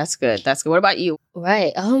 Yeah, that's good. That's good. What about you?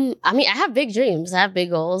 Right. I mean, I have big dreams. I have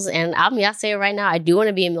big goals. And I'll say it right now, I do want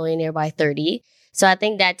to be a millionaire by 30. So I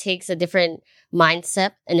think that takes a different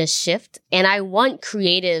mindset and a shift. And I want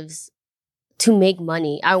creatives to make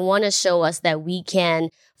money. I want to show us that we can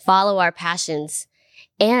follow our passions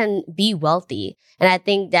and be wealthy. And I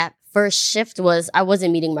think that first shift was I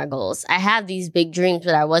wasn't meeting my goals. I have these big dreams,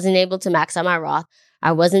 but I wasn't able to max out my Roth.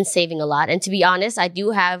 I wasn't saving a lot. And to be honest, I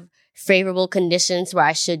do have favorable conditions where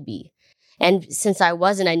I should be. And since I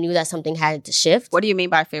wasn't, I knew that something had to shift. What do you mean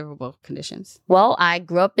by favorable conditions? Well, I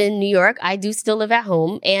grew up in New York. I do still live at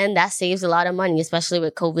home, and that saves a lot of money, especially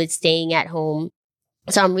with COVID, staying at home.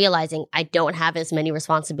 So I'm realizing I don't have as many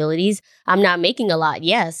responsibilities. I'm not making a lot,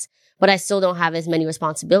 yes, but I still don't have as many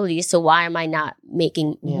responsibilities. So why am I not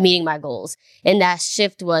meeting my goals? And that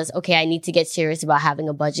shift was, okay, I need to get serious about having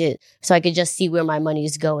a budget so I could just see where my money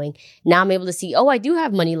is going. Now I'm able to see, I do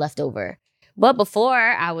have money left over. But before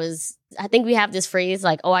I think we have this phrase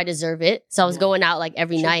like, I deserve it. So I was going out like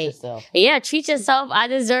every night. Yourself. Yeah, treat yourself. I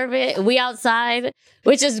deserve it. We outside,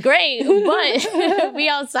 which is great. But we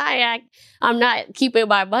outside, I'm not keeping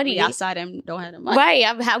my money. We outside and don't have the money. Right.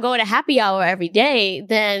 I'm going to happy hour every day.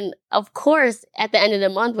 Then, of course, at the end of the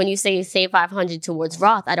month, when you say save $500 towards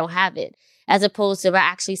Roth, I don't have it. As opposed to if I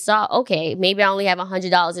actually saw, okay, maybe I only have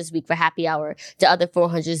 $100 this week for happy hour. The other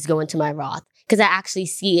 $400 is going to my Roth. Because I actually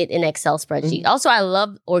see it in Excel spreadsheet. Mm-hmm. Also, I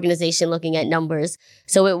love organization, looking at numbers,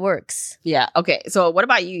 so it works. Yeah. Okay. So, what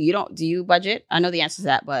about you? Do you budget? I know the answer to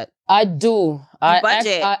that, but I do. I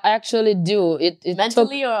budget. I actually do. It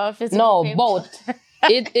mentally or physically? No, both.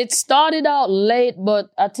 It started out late,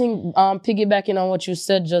 but I think piggybacking on what you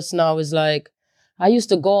said just now is like I used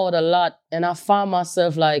to go out a lot, and I found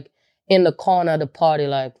myself like in the corner of the party,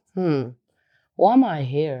 like, why am I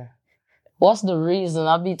here? What's the reason?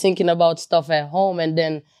 I'll be thinking about stuff at home. And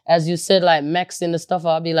then, as you said, like maxing the stuff,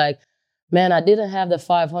 I'll be like, man, I didn't have the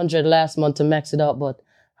 $500 last month to max it out, but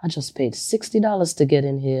I just paid $60 to get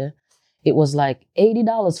in here. It was like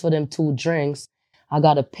 $80 for them 2 drinks. I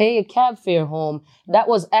got to pay a cab fare home. That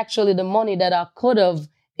was actually the money that I could have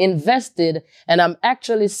invested. And I'm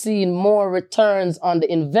actually seeing more returns on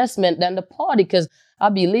the investment than the party, because I'll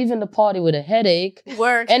be leaving the party with a headache.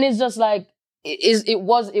 Work. And it's just like, it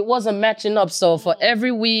wasn't matching up. So for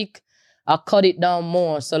every week, I cut it down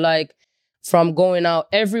more. So like from going out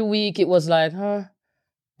every week, it was like,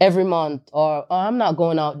 every month, or I'm not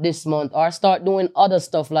going out this month, or I start doing other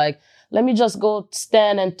stuff like, let me just go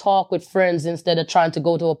stand and talk with friends instead of trying to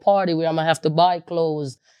go to a party where I'm going to have to buy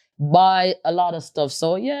clothes, buy a lot of stuff.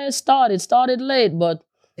 So yeah, it started late, but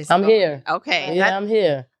I'm here. Okay. Yeah, I'm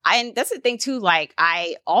here. And that's the thing too. Like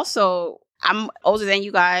I'm older than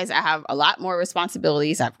you guys. I have a lot more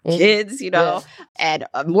responsibilities. I have kids, and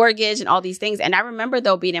a mortgage and all these things. And I remember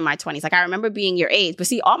though being in my 20s, like I remember being your age, but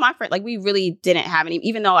see, all my friends, like we really didn't have any,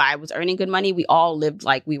 even though I was earning good money, we all lived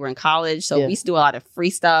like we were in college. So we used to do a lot of free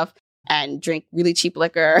stuff and drink really cheap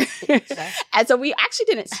liquor. And so we actually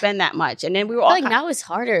didn't spend that much. And then we were all now it's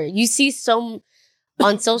harder. You see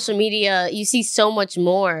on social media, you see so much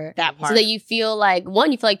more. That part. So that you feel like,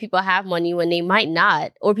 one, you feel like people have money when they might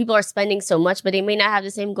not, or people are spending so much, but they may not have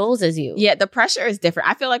the same goals as you. Yeah, the pressure is different.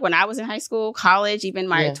 I feel like when I was in high school, college, even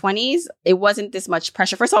my Yeah. 20s, it wasn't this much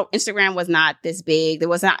pressure. First of all, Instagram was not this big. There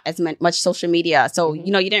was not as much social media. So,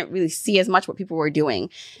 you know, you didn't really see as much what people were doing.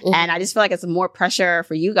 Mhm. And I just feel like it's more pressure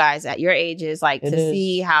for you guys at your ages, like It to is.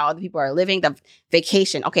 see how other people are living, the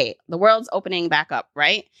vacation. Okay, the world's opening back up,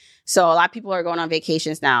 right? So a lot of people are going on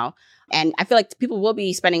vacations now. And I feel like people will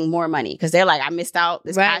be spending more money because they're like, I missed out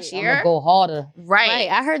this Right. past I'm year. gonna go harder. Right.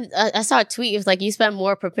 I heard, I saw a tweet. It was like, you spend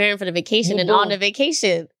more preparing for the vacation You than do. on the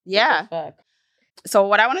vacation. Yeah. Fact. So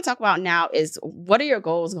what I want to talk about now is what are your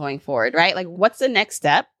goals going forward, right? Like what's the next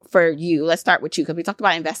step for you? Let's start with you because we talked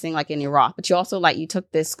about investing like in your Roth, but you also like you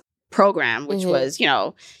took this program, which Mhm. was, you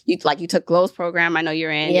know, you took Glow's program. I know you're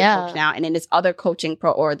in, Yeah. you're coach now, and then this other coaching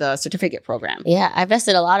or the certificate program. Yeah, I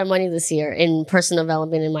invested a lot of money this year in personal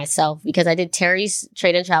development in myself because I did Terry's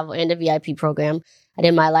Trade and Travel and the VIP program. I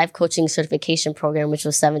did my life coaching certification program, which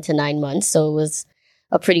was 7 to 9 months. So it was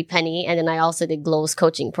a pretty penny. And then I also did Glow's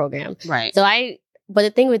coaching program. Right. But the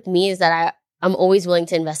thing with me is that I'm always willing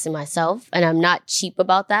to invest in myself, and I'm not cheap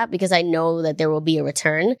about that because I know that there will be a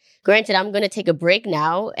return. Granted, I'm going to take a break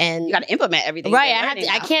now, and You got to implement everything. right, you're I have learning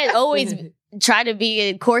to. I now. can't always try to be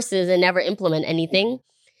in courses and never implement anything.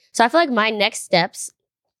 So I feel like my next steps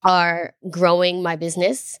are growing my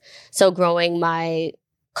business. So growing my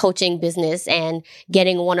coaching business and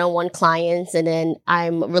getting one-on-one clients. And then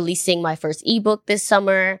I'm releasing my first ebook this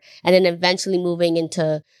summer and then eventually moving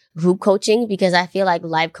into group coaching because I feel like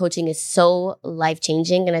life coaching is so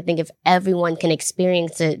life-changing. And I think if everyone can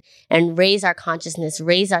experience it and raise our consciousness,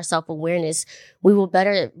 raise our self-awareness, we will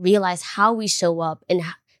better realize how we show up and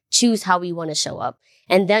choose how we want to show up.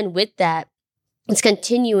 And then with that, it's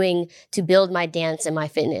continuing to build my dance and my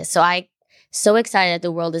fitness. So I'm so excited that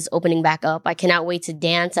the world is opening back up. I cannot wait to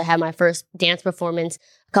dance. I had my first dance performance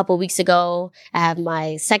a couple weeks ago. I have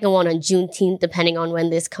my second one on Juneteenth, depending on when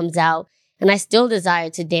this comes out. And I still desire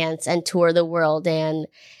to dance and tour the world and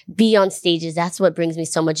be on stages. That's what brings me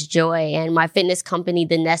so much joy. And my fitness company,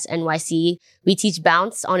 The Nest NYC, we teach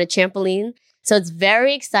bounce on a trampoline. So it's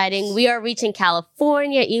very exciting. We are reaching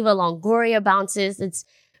California. Eva Longoria bounces. It's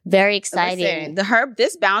very exciting. Listen,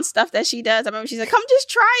 this bounce stuff that she does, I remember she said, come just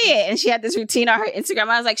try it. And she had this routine on her Instagram.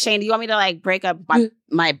 I was like, Shane, do you want me to like break up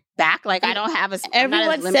my back? Like I don't have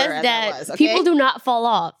Everyone says that people do not fall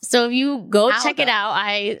off. So if you go check it out,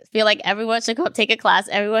 I feel like everyone should go take a class.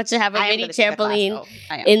 Everyone should have a mini trampoline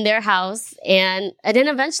in their house. And then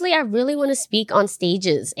eventually I really want to speak on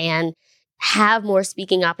stages and have more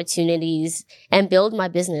speaking opportunities and build my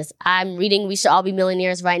business. I'm reading We Should All Be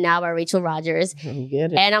Millionaires right now by Rachel Rodgers.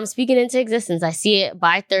 Get it. And I'm speaking into existence. I see it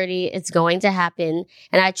by 30. It's going to happen.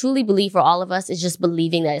 And I truly believe for all of us, it's just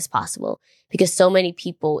believing that it's possible. Because so many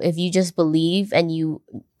people, if you just believe and you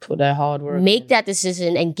Put that hard work. make in. that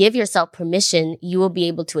decision and give yourself permission, you will be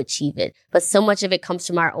able to achieve it. But so much of it comes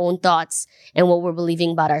from our own thoughts and what we're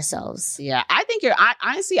believing about ourselves. Yeah, I think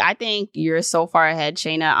I think you're so far ahead,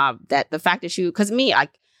 Shayna, that the fact that because me,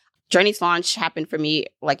 Journey's launch happened for me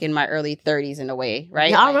like in my early 30s in a way,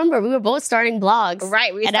 right? Yeah, I remember we were both starting blogs.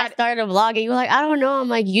 Right. I started a blog and you were like, I don't know. I'm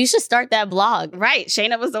like, you should start that blog. Right.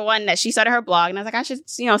 Shayna was the one that she started her blog and I was like, I should,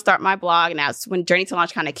 start my blog. And that's when Journey to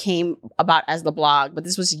Launch kind of came about as the blog. But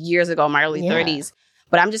this was years ago, my early 30s.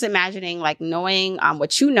 But I'm just imagining like knowing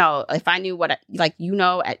what you know, if I knew what like in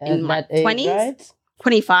my 20s. Right?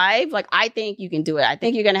 25, like I think you can do it. I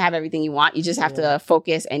think you're gonna have everything you want. You just have to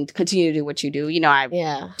focus and continue to do what you do.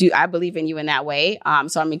 I believe in you in that way.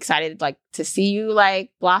 So I'm excited like to see you like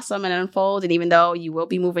blossom and unfold. And even though you will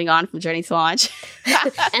be moving on from Journey to Launch,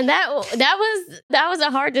 and that was a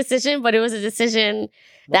hard decision, but it was a decision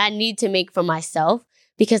that I need to make for myself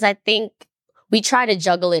because I think we try to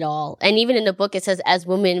juggle it all. And even in the book, it says, as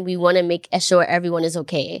women, we want to make sure everyone is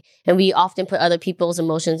okay. And we often put other people's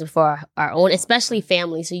emotions before our own, especially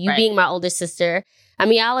family. So you being my older sister, I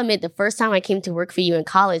mean, I'll admit the first time I came to work for you in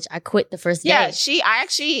college, I quit the first day. Yeah,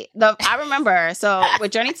 I remember. So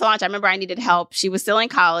with Journey to Launch, I remember I needed help. She was still in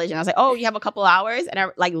college and I was like, oh, you have a couple hours? And I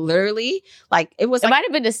like literally, like it was It might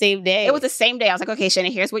have been the same day. It was the same day. I was like, okay,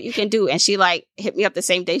 Shannon, here's what you can do. And she like hit me up the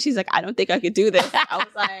same day. She's like, I don't think I could do this. I was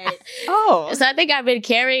like, oh. So I think I've been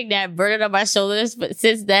carrying that burden on my shoulders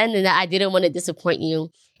since then, and I didn't want to disappoint you.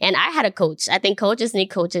 And I had a coach. I think coaches need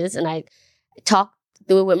coaches. And I talked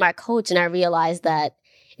through it with my coach, and I realized that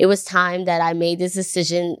it was time that I made this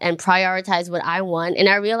decision and prioritize what I want. And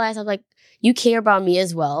I realized I was like, you care about me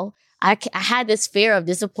as well. I had this fear of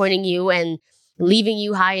disappointing you and leaving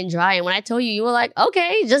you high and dry. And when I told you, you were like,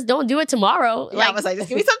 okay, just don't do it tomorrow. Yeah, I was like, just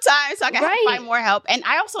give me some time so I can Right. find more help. And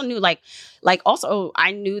I also knew also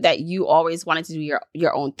I knew that you always wanted to do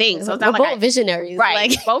your own thing. So it's not We're like both visionaries. right,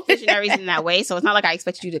 Like, both visionaries in that way. So it's not like I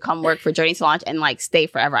expected you to come work for Journey to Launch and like stay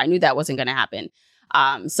forever. I knew that wasn't going to happen.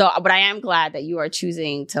 But I am glad that you are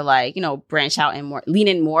choosing to branch out and lean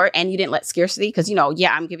in more, and you didn't let scarcity because,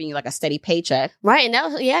 I'm giving you like a steady paycheck. right.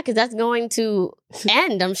 And because that's going to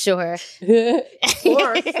end, I'm sure. Of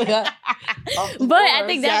course. But I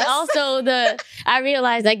think that's also I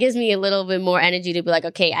realize that gives me a little bit more energy to be like,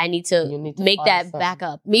 okay, I need You to need to make find that something. back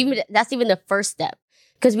up. Maybe that's even the first step.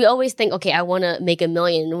 Because we always think, okay, I want to make $1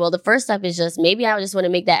 million. Well, the first step is just, maybe I just want to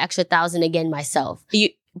make that extra 1,000 again myself.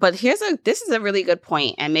 But this is a really good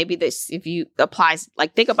point, and maybe this, if you applies,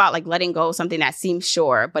 like think about like letting go of something that seems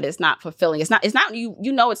sure, but it's not fulfilling. It's not it's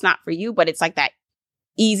not for you, but it's like that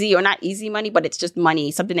easy or not easy money, but it's just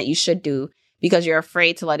money, something that you should do because you're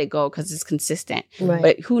afraid to let it go because it's consistent. Right.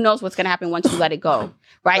 But who knows what's going to happen once you let it go,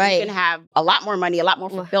 right? Right. You can have a lot more money, a lot more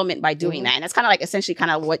fulfillment by doing that, and that's kind of like essentially kind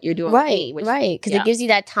of what you're doing, with me, which, right. Because it gives you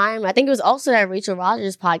that time. I think it was also that Rachel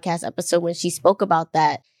Rogers podcast episode when she spoke about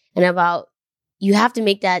that and about you have to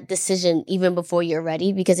make that decision even before you're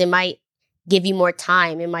ready because it might give you more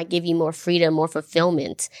time. It might give you more freedom, more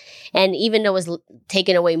fulfillment. And even though it's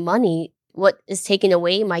taking away money, what is taken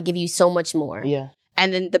away might give you so much more. Yeah.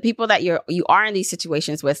 And then the people that you are in these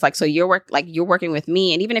situations with, like, so you're working with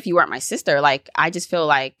me, and even if you weren't my sister, like, I just feel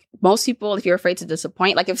like most people, if you're afraid to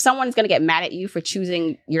disappoint, like if someone's going to get mad at you for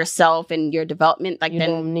choosing yourself and your development, like You then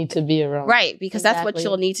don't need to be around. right, because that's what Exactly.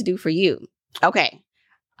 you'll need to do for you. Okay.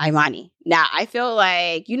 Imani. Now, I feel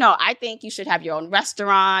like, I think you should have your own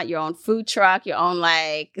restaurant, your own food truck, your own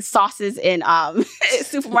like sauces in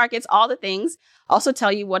supermarkets, all the things. Also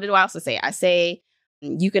tell you, what do I also say? I say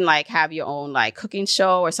you can like have your own like cooking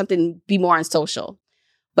show or something, be more on social.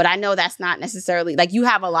 But I know that's not necessarily like you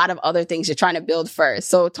have a lot of other things you're trying to build first.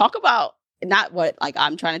 So talk about not what like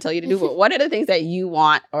I'm trying to tell you to do, but what are the things that you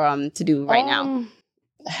want to do right now?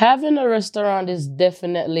 Having a restaurant is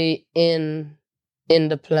definitely in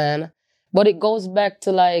the plan, but it goes back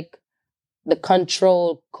to like the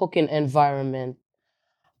controlled cooking environment.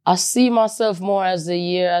 I see myself more as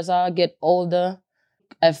I get older.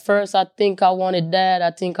 At first, I think I wanted that.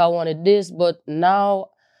 I think I wanted this, but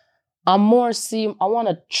now I'm more I want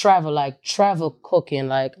to travel cooking.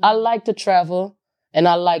 Like I like to travel and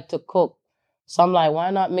I like to cook. So I'm like,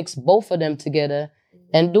 why not mix both of them together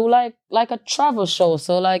and do like a travel show?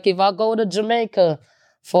 So like if I go to Jamaica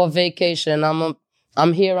for a vacation,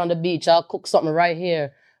 I'm here on the beach, I'll cook something right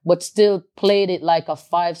here, but still plate it like a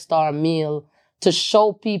 5-star meal to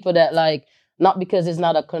show people that like, not because it's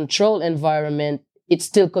not a controlled environment, it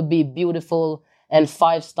still could be beautiful and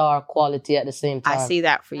 5-star quality at the same time. I see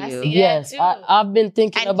that for you. Yes, I've been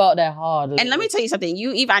thinking about that hard. And let me tell you something.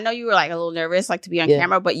 I know you were like a little nervous, like to be on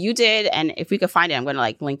camera, but you did. And if we could find it, I'm going to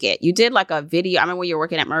like link it. You did like a video. I remember when you were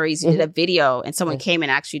working at Murray's, you did a video and someone came and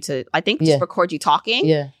asked you to, I think, just record you talking.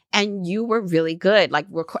 Yeah. And you were really good. Like,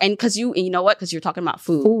 and because you know what? Because you're talking about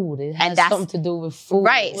food. Food. It has something to do with food.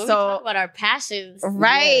 Right. When we So, talk about our passions.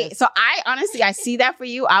 right. Yes. So I see that for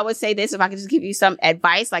you. I would say this, if I could just give you some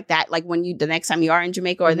advice like that, like when the next time you are in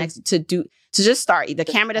Jamaica or to just start. The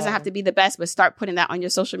camera doesn't have to be the best, but start putting that on your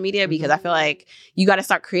social media because I feel like you got to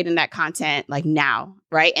start creating that content like now,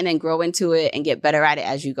 right? And then grow into it and get better at it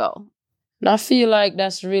as you go. And I feel like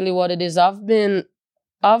that's really what it is.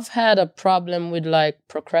 I've had a problem with like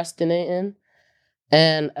procrastinating.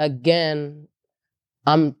 And again,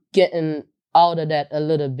 I'm getting out of that a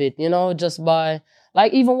little bit, just by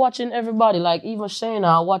like even watching everybody, like even Shayna,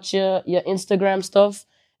 I watch your Instagram stuff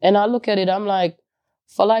and I look at it, I'm like,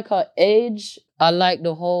 for like her age, I like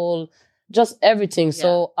the whole, just everything. Yeah.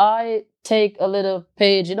 So I take a little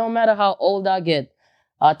page, it don't matter how old I get,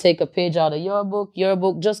 I take a page out of your book,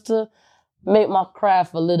 just to make my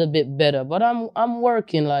craft a little bit better. But I'm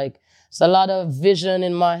working, like, it's a lot of vision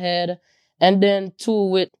in my head. And then too,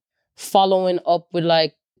 with following up with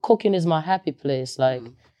like, cooking is my happy place. Like,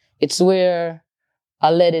 it's where I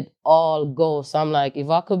let it all go. So I'm like, if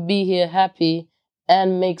I could be here happy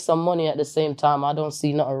and make some money at the same time, I don't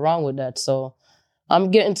see nothing wrong with that. So I'm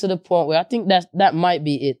getting to the point where I think that might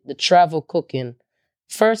be it, the travel cooking.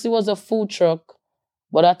 First, it was a food truck,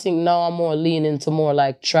 but I think now I'm more leaning to more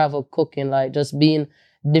like travel cooking, like just being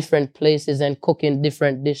different places and cooking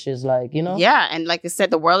different dishes, like, Yeah, and like I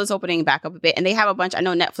said, the world is opening back up a bit, and they have a bunch. I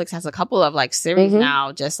know Netflix has a couple of like series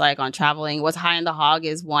now, just like on traveling. What's High in the Hog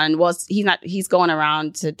is one. Well, he's going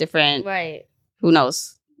around to different. Right. Who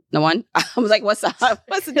knows? No one? I was like, what's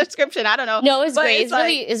the description? I don't know. No, it's But great. It's like-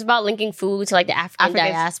 really, it's about linking food to like the African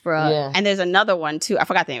Africans- diaspora. Yeah. And there's another one too. I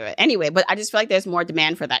forgot the name of it. Anyway, but I just feel like there's more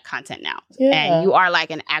demand for that content now. Yeah. And you are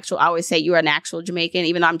like an actual, I always say you're an actual Jamaican,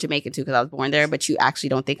 even though I'm Jamaican too, because I was born there, but you actually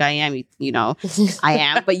don't think I am. You know, I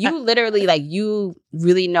am. But you literally, like, you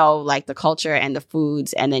really know like the culture and the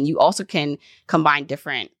foods. And then you also can combine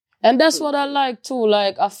different. And that's what I like too.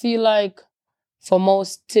 Like, I feel like for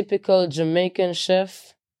most typical Jamaican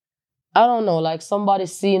chef, I don't know, like somebody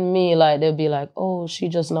seeing me, like they'll be like, oh, she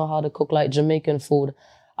just know how to cook like Jamaican food.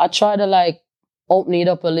 I try to like open it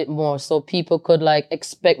up a little more so people could like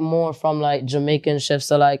expect more from like Jamaican chefs.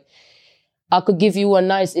 So like, I could give you a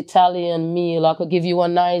nice Italian meal. I could give you a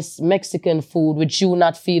nice Mexican food with you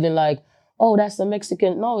not feeling like, oh, that's a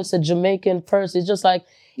Mexican. No, it's a Jamaican person. It's just like,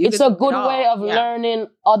 You it's could a cook it good all. way of Yeah. learning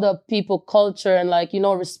other people's culture and like, you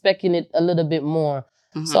know, respecting it a little bit more.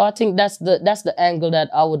 Mhm. So I think that's the angle that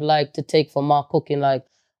I would like to take for my cooking, like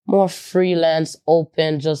more freelance,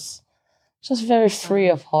 open, just very free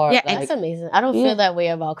of heart. Yeah, like, That's amazing. I don't Yeah. feel that way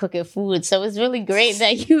about cooking food. So it's really great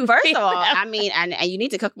that you First of all, I mean, and you need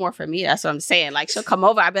to cook more for me. That's what I'm saying. Like, she'll come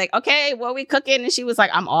over. I'd be like, okay, what are we cooking? And she was like,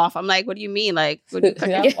 I'm off. I'm like, what do you mean? Like, what are you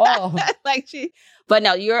cooking? I'm off. Like but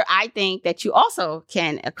no, I think that you also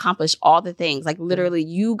can accomplish all the things. Like, literally,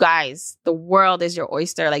 you guys, the world is your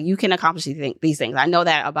oyster. Like, you can accomplish these things. I know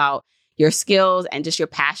that about your skills and just your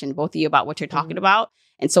passion, both of you, about what you're talking about.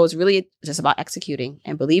 And so it's really just about executing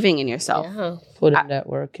and believing in yourself. Yeah. putting that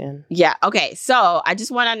work in. Yeah. Okay. So I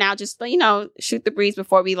just want to now just, shoot the breeze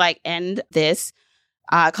before we like end this.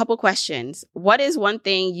 A couple questions. What is one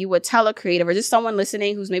thing you would tell a creative or just someone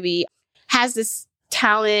listening who's maybe has this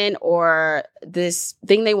talent or this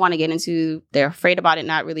thing they want to get into? They're afraid about it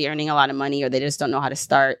not really earning a lot of money, or they just don't know how to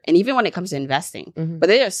start. And even when it comes to investing, but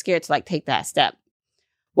they're just scared to like take that step.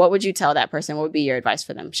 What would you tell that person? What would be your advice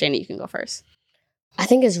for them? Shana, you can go first. I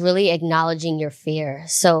think it's really acknowledging your fear.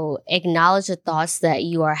 So acknowledge the thoughts that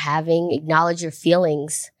you are having, acknowledge your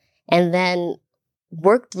feelings, and then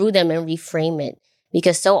work through them and reframe it.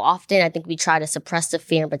 Because so often I think we try to suppress the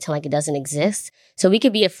fear and pretend like it doesn't exist. So we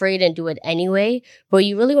could be afraid and do it anyway, but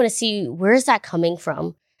you really want to see, where is that coming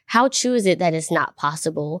from? How true is it that it's not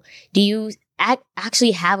possible? Do you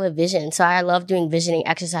actually have a vision? So I love doing visioning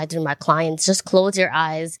exercises with my clients. Just close your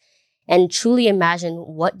eyes and truly imagine,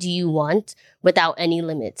 what do you want without any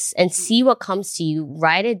limits, and see what comes to you.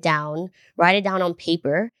 Write it down on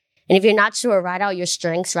paper. And if you're not sure, write out your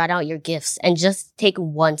strengths, write out your gifts, and just take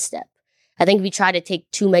one step. I think we try to take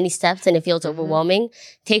too many steps and it feels overwhelming.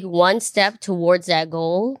 Take one step towards that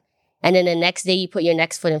goal, and then the next day you put your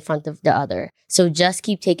next foot in front of the other. So just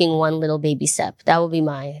keep taking one little baby step. That would be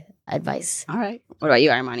my advice. All right. What about you,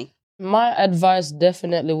 Armani? My advice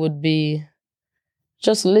definitely would be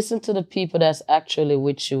just listen to the people that's actually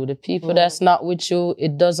with you. The people that's not with you,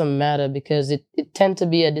 it doesn't matter, because it tend to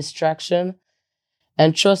be a distraction.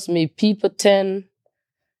 And trust me, people tend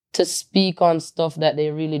to speak on stuff that they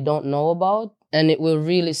really don't know about, and it will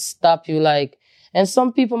really stop you. Like, and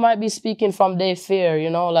some people might be speaking from their fear,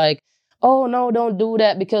 like, oh no, don't do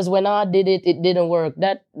that, because when I did it, it didn't work.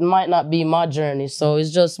 That might not be my journey. So it's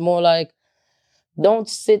just more like, don't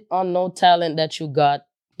sit on no talent that you got.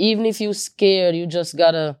 Even if you're scared, you just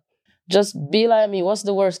gotta just be like me. What's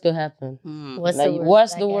the worst could happen? What's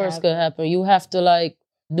What's the worst could happen? You have to like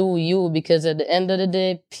do you, because at the end of the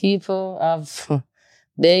day, people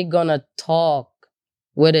they gonna talk,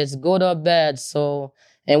 whether it's good or bad. So,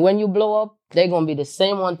 and when you blow up, they're gonna be the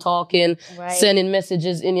same one talking, Right. sending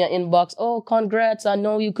messages in your inbox. Oh, congrats! I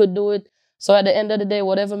know you could do it. So at the end of the day,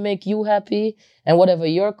 whatever make you happy and whatever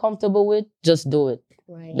you're comfortable with, just do it.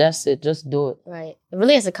 Right. That's it. Just do it. Right. It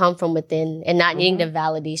really has to come from within and not needing the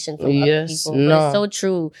validation from other Yes, people. no. But it's so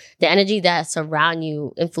true. The energy that surround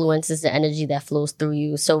you influences the energy that flows through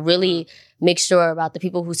you. So really make sure about the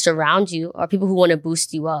people who surround you are people who want to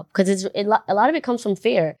boost you up. Because a lot of it comes from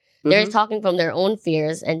fear. They're talking from their own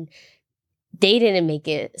fears, and they didn't make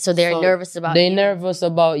it. So they're So nervous about They're you. nervous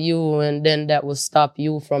about you, and then that will stop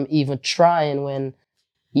you from even trying when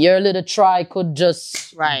your little try could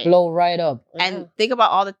just Right. blow right up. And think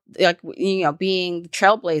about all the, being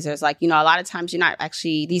trailblazers. Like, a lot of times you're not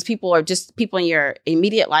actually, these people are just people in your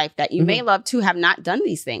immediate life that you may love to have not done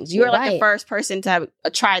these things. You're like the Right. first person to have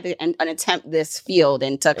tried and attempt this field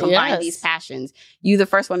and to combine Yes. these passions. You the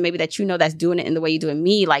first one maybe that that's doing it in the way you do it.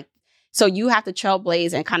 Me, like, so you have to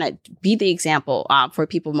trailblaze and kind of be the example for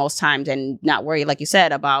people most times, and not worry, like you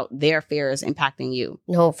said, about their fears impacting you.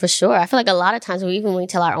 No, for sure. I feel like a lot of times when we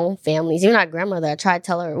tell our own families, even our grandmother, I try to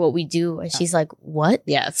tell her what we do, and she's like, what?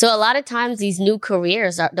 Yes. So a lot of times these new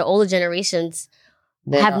careers, the older generations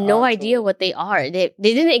have no idea what they are. They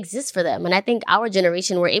didn't exist for them. And I think our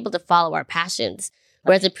generation were able to follow our passions,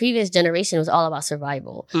 whereas the previous generation was all about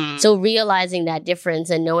survival. So realizing that difference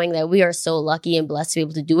and knowing that we are so lucky and blessed to be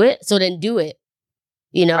able to do it, so then do it.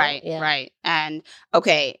 You know? Right, right. And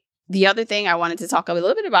okay, the other thing I wanted to talk a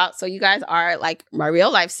little bit about, so you guys are like my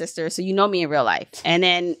real life sisters, so you know me in real life. And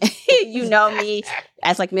then you know me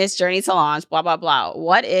as like Miss Journey to Launch, blah, blah, blah.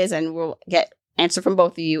 What is, and we'll get answer from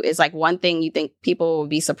both of you, is like one thing you think people will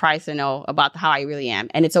be surprised to know about how I really am.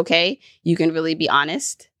 And it's okay. You can really be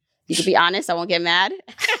honest. You can be honest. I won't get mad.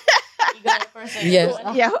 You go first. Yes.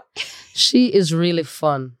 Yeah. She is really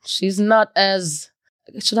fun. She's not as,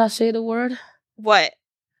 should I say the word? What?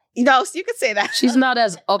 No, so you could say that. She's not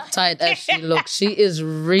as uptight as she looks. She is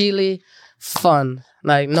really fun.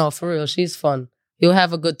 Like, no, for real, she's fun. You'll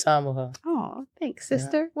have a good time with her. Oh, thanks,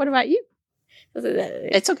 sister. What about you?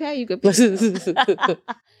 It's okay. You could. No,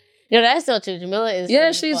 that's so true. Jamila is Yeah,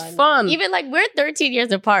 really she's fun. Even like we're 13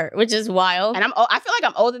 years apart, which is wild. And I feel like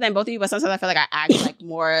I'm older than both of you, but sometimes I feel like I act like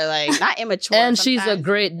more like not immature. And sometimes. she's a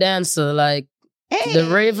great dancer. Like, Hey. the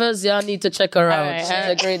ravers, y'all need to check her out. right, She's all a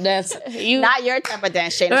right. great dancer. Not your type of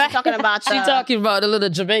dance, Shayna. Right. She's talking about She's talking about the little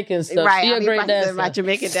Jamaican stuff. right. She's a great dancer. My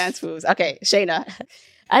Jamaican dance moves. Okay, Shayna.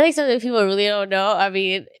 I think something people really don't know. I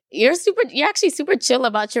mean, you're actually super chill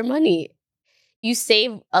about your money. You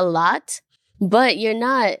save a lot, but you're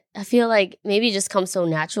not, I feel like maybe it just comes so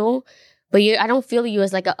natural, but I don't feel you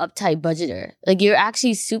as like an uptight budgeter. Like you're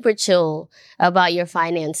actually super chill about your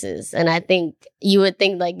finances. And I think you would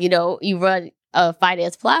think like, you know, you run a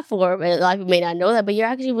finance platform and a lot of people may not know that, but you're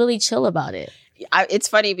actually really chill about it. It's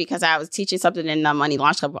funny because I was teaching something in the Money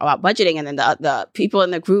Launch Club about budgeting, and then the people in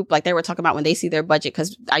the group, like they were talking about when they see their budget,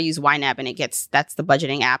 because I use YNAB and that's the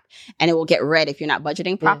budgeting app, and it will get red if you're not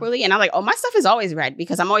budgeting properly. Yeah. And I'm like, oh, my stuff is always red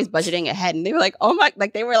because I'm always budgeting ahead. And they were like, oh my,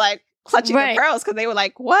 like they were like clutching their pearls because they were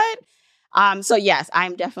like, what? So yes,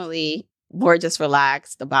 I'm definitely more just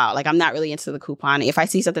relaxed about, like, I'm not really into the couponing. If I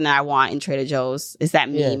see something that I want in Trader Joe's, is that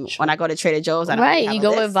meme? When I go to Trader Joe's, I don't really have you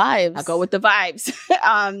go with vibes. I go with the vibes.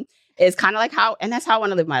 It's kind of like how, and that's how I want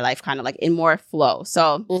to live my life, kind of like in more flow.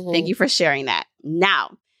 So thank you for sharing that.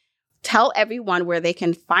 Now, tell everyone where they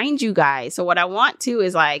can find you guys. So what I want to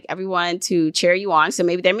is like everyone to cheer you on. So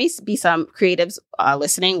maybe there may be some creatives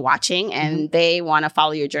listening, watching, and they want to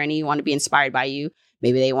follow your journey, want to be inspired by you.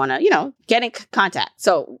 Maybe they want to, you know, get in contact.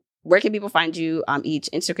 So where can people find you on each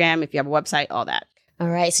Instagram, if you have a website, all that? All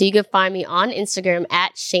right. So you can find me on Instagram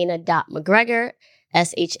at Shayna.McGregor,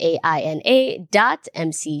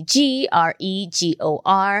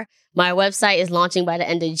 SHAINA.MCGREGOR. My website is launching by the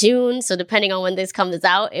end of June. So depending on when this comes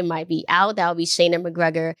out, it might be out. That will be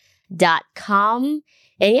ShaynaMcGregor.com.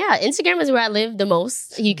 And yeah, Instagram is where I live the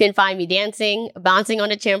most. You can find me dancing, bouncing on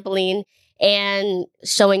a trampoline, and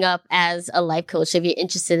showing up as a life coach. If you're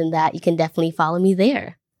interested in that, you can definitely follow me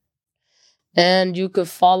there. And you could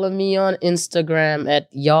follow me on Instagram at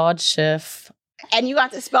Yard Chef. And you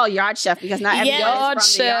got to spell Yard Chef because not everyone Yard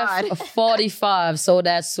is from Chef the yard. 45. So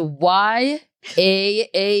that's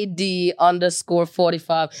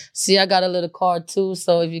YAAD_45. See, I got a little card too.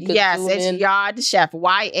 So if you could it's in. Yard Chef.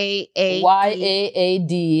 YAAD.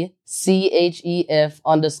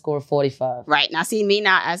 YAADCHEF_45. Right. Now, see me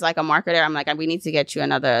now as like a marketer, I'm like, we need to get you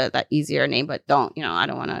that easier name, but don't, I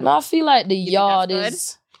don't want to. No, I feel like the yard that's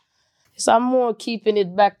is. So I'm more keeping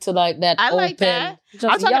it back to like that. I open, like that. just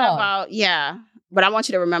I'm talking yard. about, but I want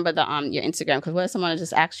you to remember the your Instagram, because what if someone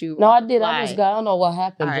just asks you? No, I did. why? I don't know what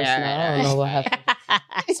happened All right, just all now. right, I all don't know what happened.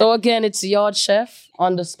 So again, it's Yard Chef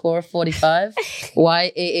 _45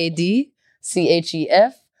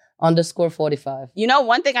 YAADCHEF_45.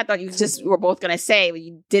 One thing I thought you just were both going to say, but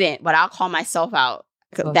you didn't, but I'll call myself out,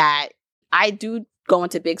 that I do go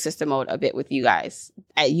into big sister mode a bit with you guys.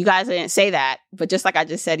 You guys didn't say that, but just like I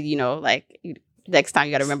just said, like next time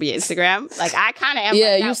you got to remember your Instagram. Like I kind of am.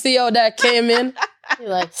 Yeah, like you see how that came in?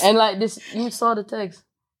 And like this, you saw the text.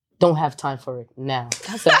 Don't have time for it now.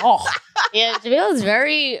 I said, Yeah, Jamila's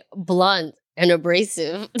very blunt and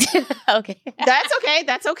abrasive. Okay. That's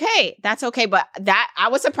okay. But that, I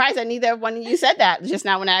was surprised that neither one of you said that just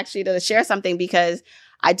now when I asked you to share something, because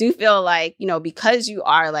I do feel like, because you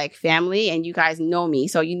are like family and you guys know me,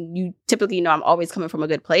 so you typically know I'm always coming from a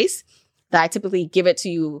good place, that I typically give it to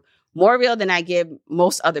you more real than I give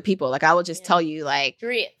most other people. Like I will just tell you like.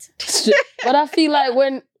 But I feel like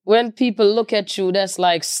when people look at you, that's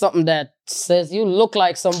like something that says you look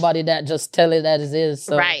like somebody that just tell it as it is.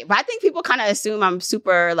 So. Right. But I think people kind of assume I'm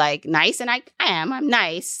super like nice, and I am. I'm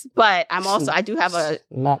nice, but I do have a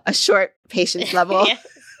short patience level.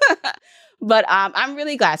 But I'm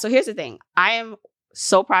really glad. So here's the thing. I am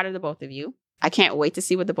so proud of the both of you. I can't wait to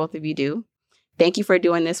see what the both of you do. thank you for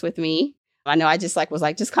doing this with me. I know I just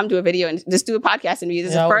just come do a video and just do a podcast interview.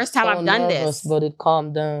 This is the first time I've done this. But it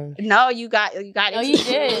calmed down. No, you got it. Oh, you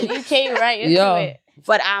did. You came right into it.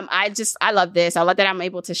 But I love this. I love that I'm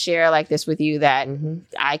able to share like this with you, that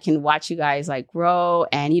I can watch you guys like grow,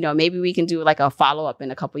 and maybe we can do like a follow up in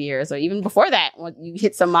a couple years, or even before that when you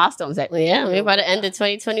hit some milestones. We're about to end of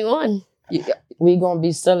 2021. We're gonna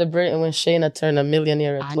be celebrating when Shayna turned a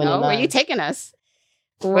millionaire at 29. I know. Where are you taking us?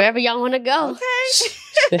 Wherever y'all want to go.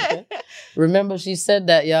 Okay. Remember, she said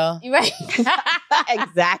that, y'all. Right.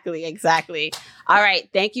 Exactly. All right.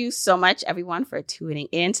 Thank you so much, everyone, for tuning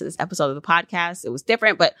in to this episode of the podcast. It was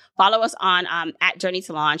different, but follow us on at Journey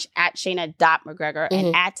to Launch, at Shayna.McGregor,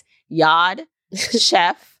 and at Yod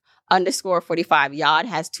Chef _45. Yod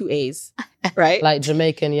has 2 A's, right? Like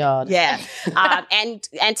Jamaican Yod. Yeah. And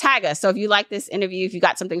tag us. So if you like this interview, if you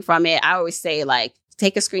got something from it, I always say like,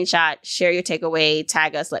 take a screenshot, share your takeaway,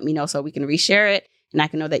 tag us, let me know so we can reshare it, and I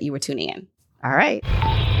can know that you were tuning in. All right.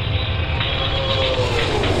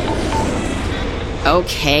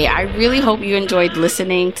 Okay, I really hope you enjoyed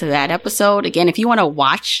listening to that episode. Again, if you want to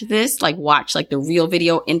watch this, watch the real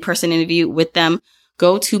video in-person interview with them,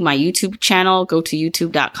 go to my YouTube channel, go to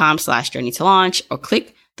youtube.com/journey to launch, or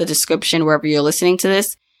click the description wherever you're listening to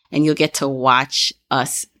this, and you'll get to watch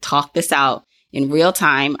us talk this out in real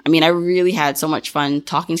time. I mean, I really had so much fun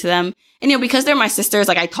talking to them. And, because they're my sisters,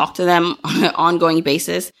 I talk to them on an ongoing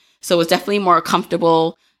basis. So it was definitely more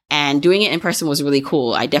comfortable, and doing it in person was really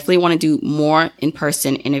cool. I definitely want to do more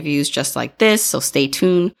in-person interviews just like this. So stay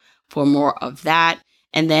tuned for more of that.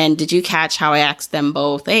 And then did you catch how I asked them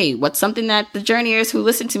both, hey, what's something that the journeyers who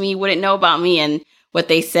listen to me wouldn't know about me? And what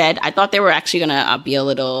they said, I thought they were actually going to be a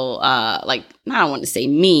little, I don't want to say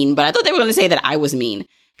mean, but I thought they were going to say that I was mean,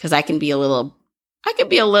 because I could be a little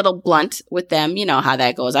blunt with them. You know how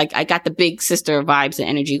that goes. I got the big sister vibes and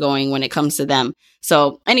energy going when it comes to them.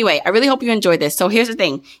 So anyway, I really hope you enjoyed this. So here's the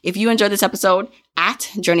thing. If you enjoyed this episode,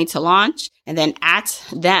 at Journey to Launch and then at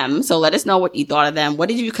them. So let us know what you thought of them. What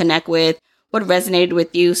did you connect with? What resonated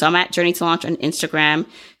with you? So I'm at Journey to Launch on Instagram.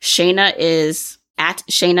 Shayna is at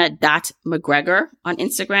Shayna.McGregor on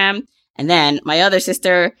Instagram. And then my other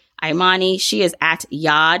sister, Imani, she is at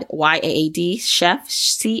Yod, YAAD, Chef,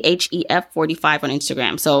 CHEF 45 on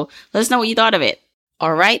Instagram. So let us know what you thought of it.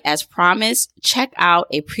 All right. As promised, check out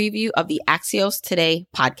a preview of the Axios Today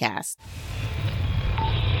podcast.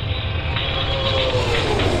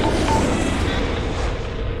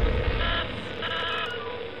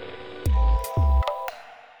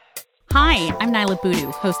 Hi, I'm Nyla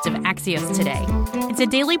Boodoo, host of Axios Today. It's a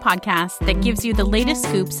daily podcast that gives you the latest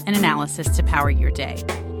scoops and analysis to power your day.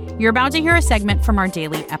 You're about to hear a segment from our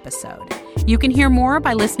daily episode. You can hear more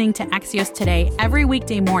by listening to Axios Today every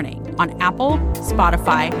weekday morning on Apple,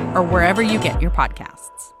 Spotify, or wherever you get your podcasts.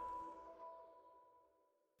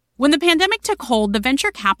 When the pandemic took hold, the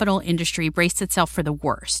venture capital industry braced itself for the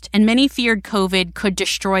worst, and many feared COVID could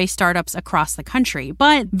destroy startups across the country.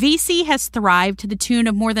 But VC has thrived to the tune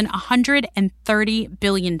of more than $130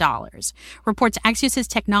 billion, reports Axios'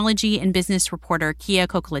 technology and business reporter Kia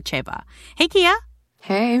Kokolacheva. Hey, Kia.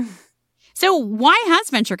 Hey. So why has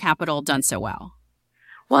venture capital done so well?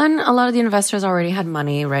 One, a lot of the investors already had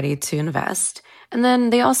money ready to invest. And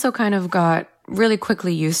then they also kind of got really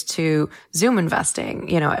quickly used to Zoom investing.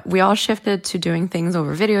 We all shifted to doing things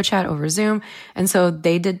over video chat, over Zoom. And so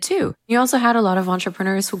they did too. You also had a lot of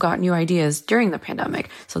entrepreneurs who got new ideas during the pandemic.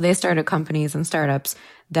 So they started companies and startups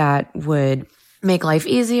that would make life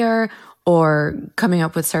easier, or coming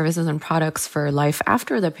up with services and products for life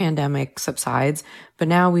after the pandemic subsides. But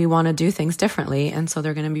now we want to do things differently. And so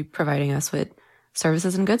they're going to be providing us with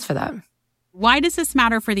services and goods for that. Why does this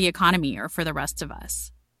matter for the economy or for the rest of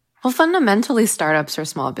us? Well, fundamentally, startups are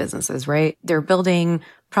small businesses, right? They're building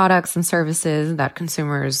products and services that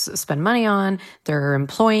consumers spend money on. They're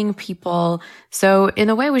employing people. So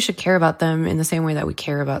in a way, we should care about them in the same way that we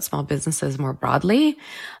care about small businesses more broadly.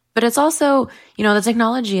 But it's also, the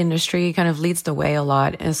technology industry kind of leads the way a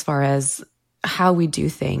lot as far as how we do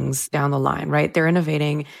things down the line, right? They're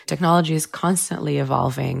innovating. Technology is constantly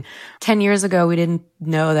evolving. 10 years ago, we didn't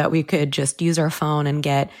know that we could just use our phone and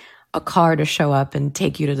get a car to show up and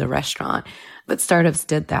take you to the restaurant. But startups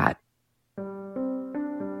did that.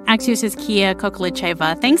 Axios' Kia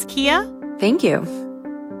Kokolacheva. Thanks, Kia. Thank you.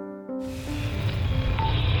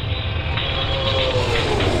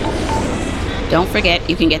 Don't forget,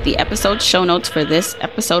 you can get the episode show notes for this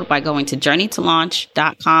episode by going to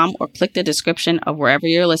journeytolaunch.com or click the description of wherever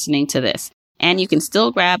you're listening to this. And you can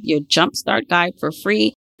still grab your Jumpstart Guide for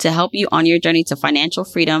free to help you on your journey to financial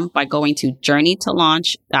freedom by going to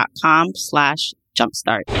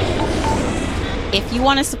journeytolaunch.com/jumpstart. If you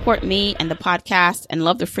want to support me and the podcast and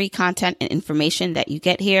love the free content and information that you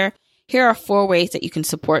get here are 4 ways that you can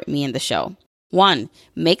support me and the show. 1,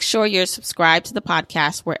 make sure you're subscribed to the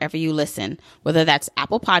podcast wherever you listen, whether that's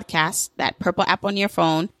Apple Podcasts, that purple app on your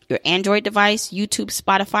phone, your Android device, YouTube,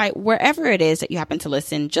 Spotify, wherever it is that you happen to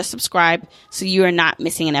listen, just subscribe so you are not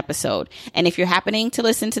missing an episode. And if you're happening to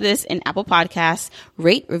listen to this in Apple Podcasts,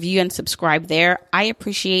 rate, review, and subscribe there. I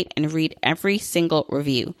appreciate and read every single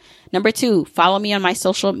review. Number 2, follow me on my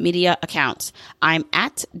social media accounts. I'm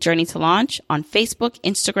at Journey to Launch on Facebook,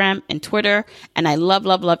 Instagram, and Twitter, and I love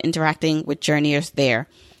interacting with journeyers there.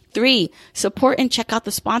 3, support and check out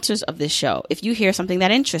the sponsors of this show if you hear something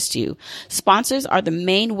that interests you. Sponsors are the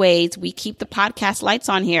main ways we keep the podcast lights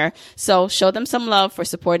on here, so show them some love for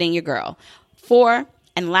supporting your girl. 4,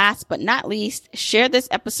 and last but not least, share this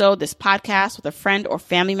episode, this podcast with a friend or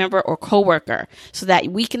family member or coworker so that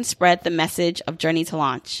we can spread the message of Journey to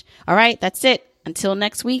Launch. All right, that's it. Until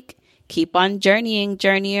next week, keep on journeying,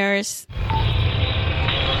 journeyers.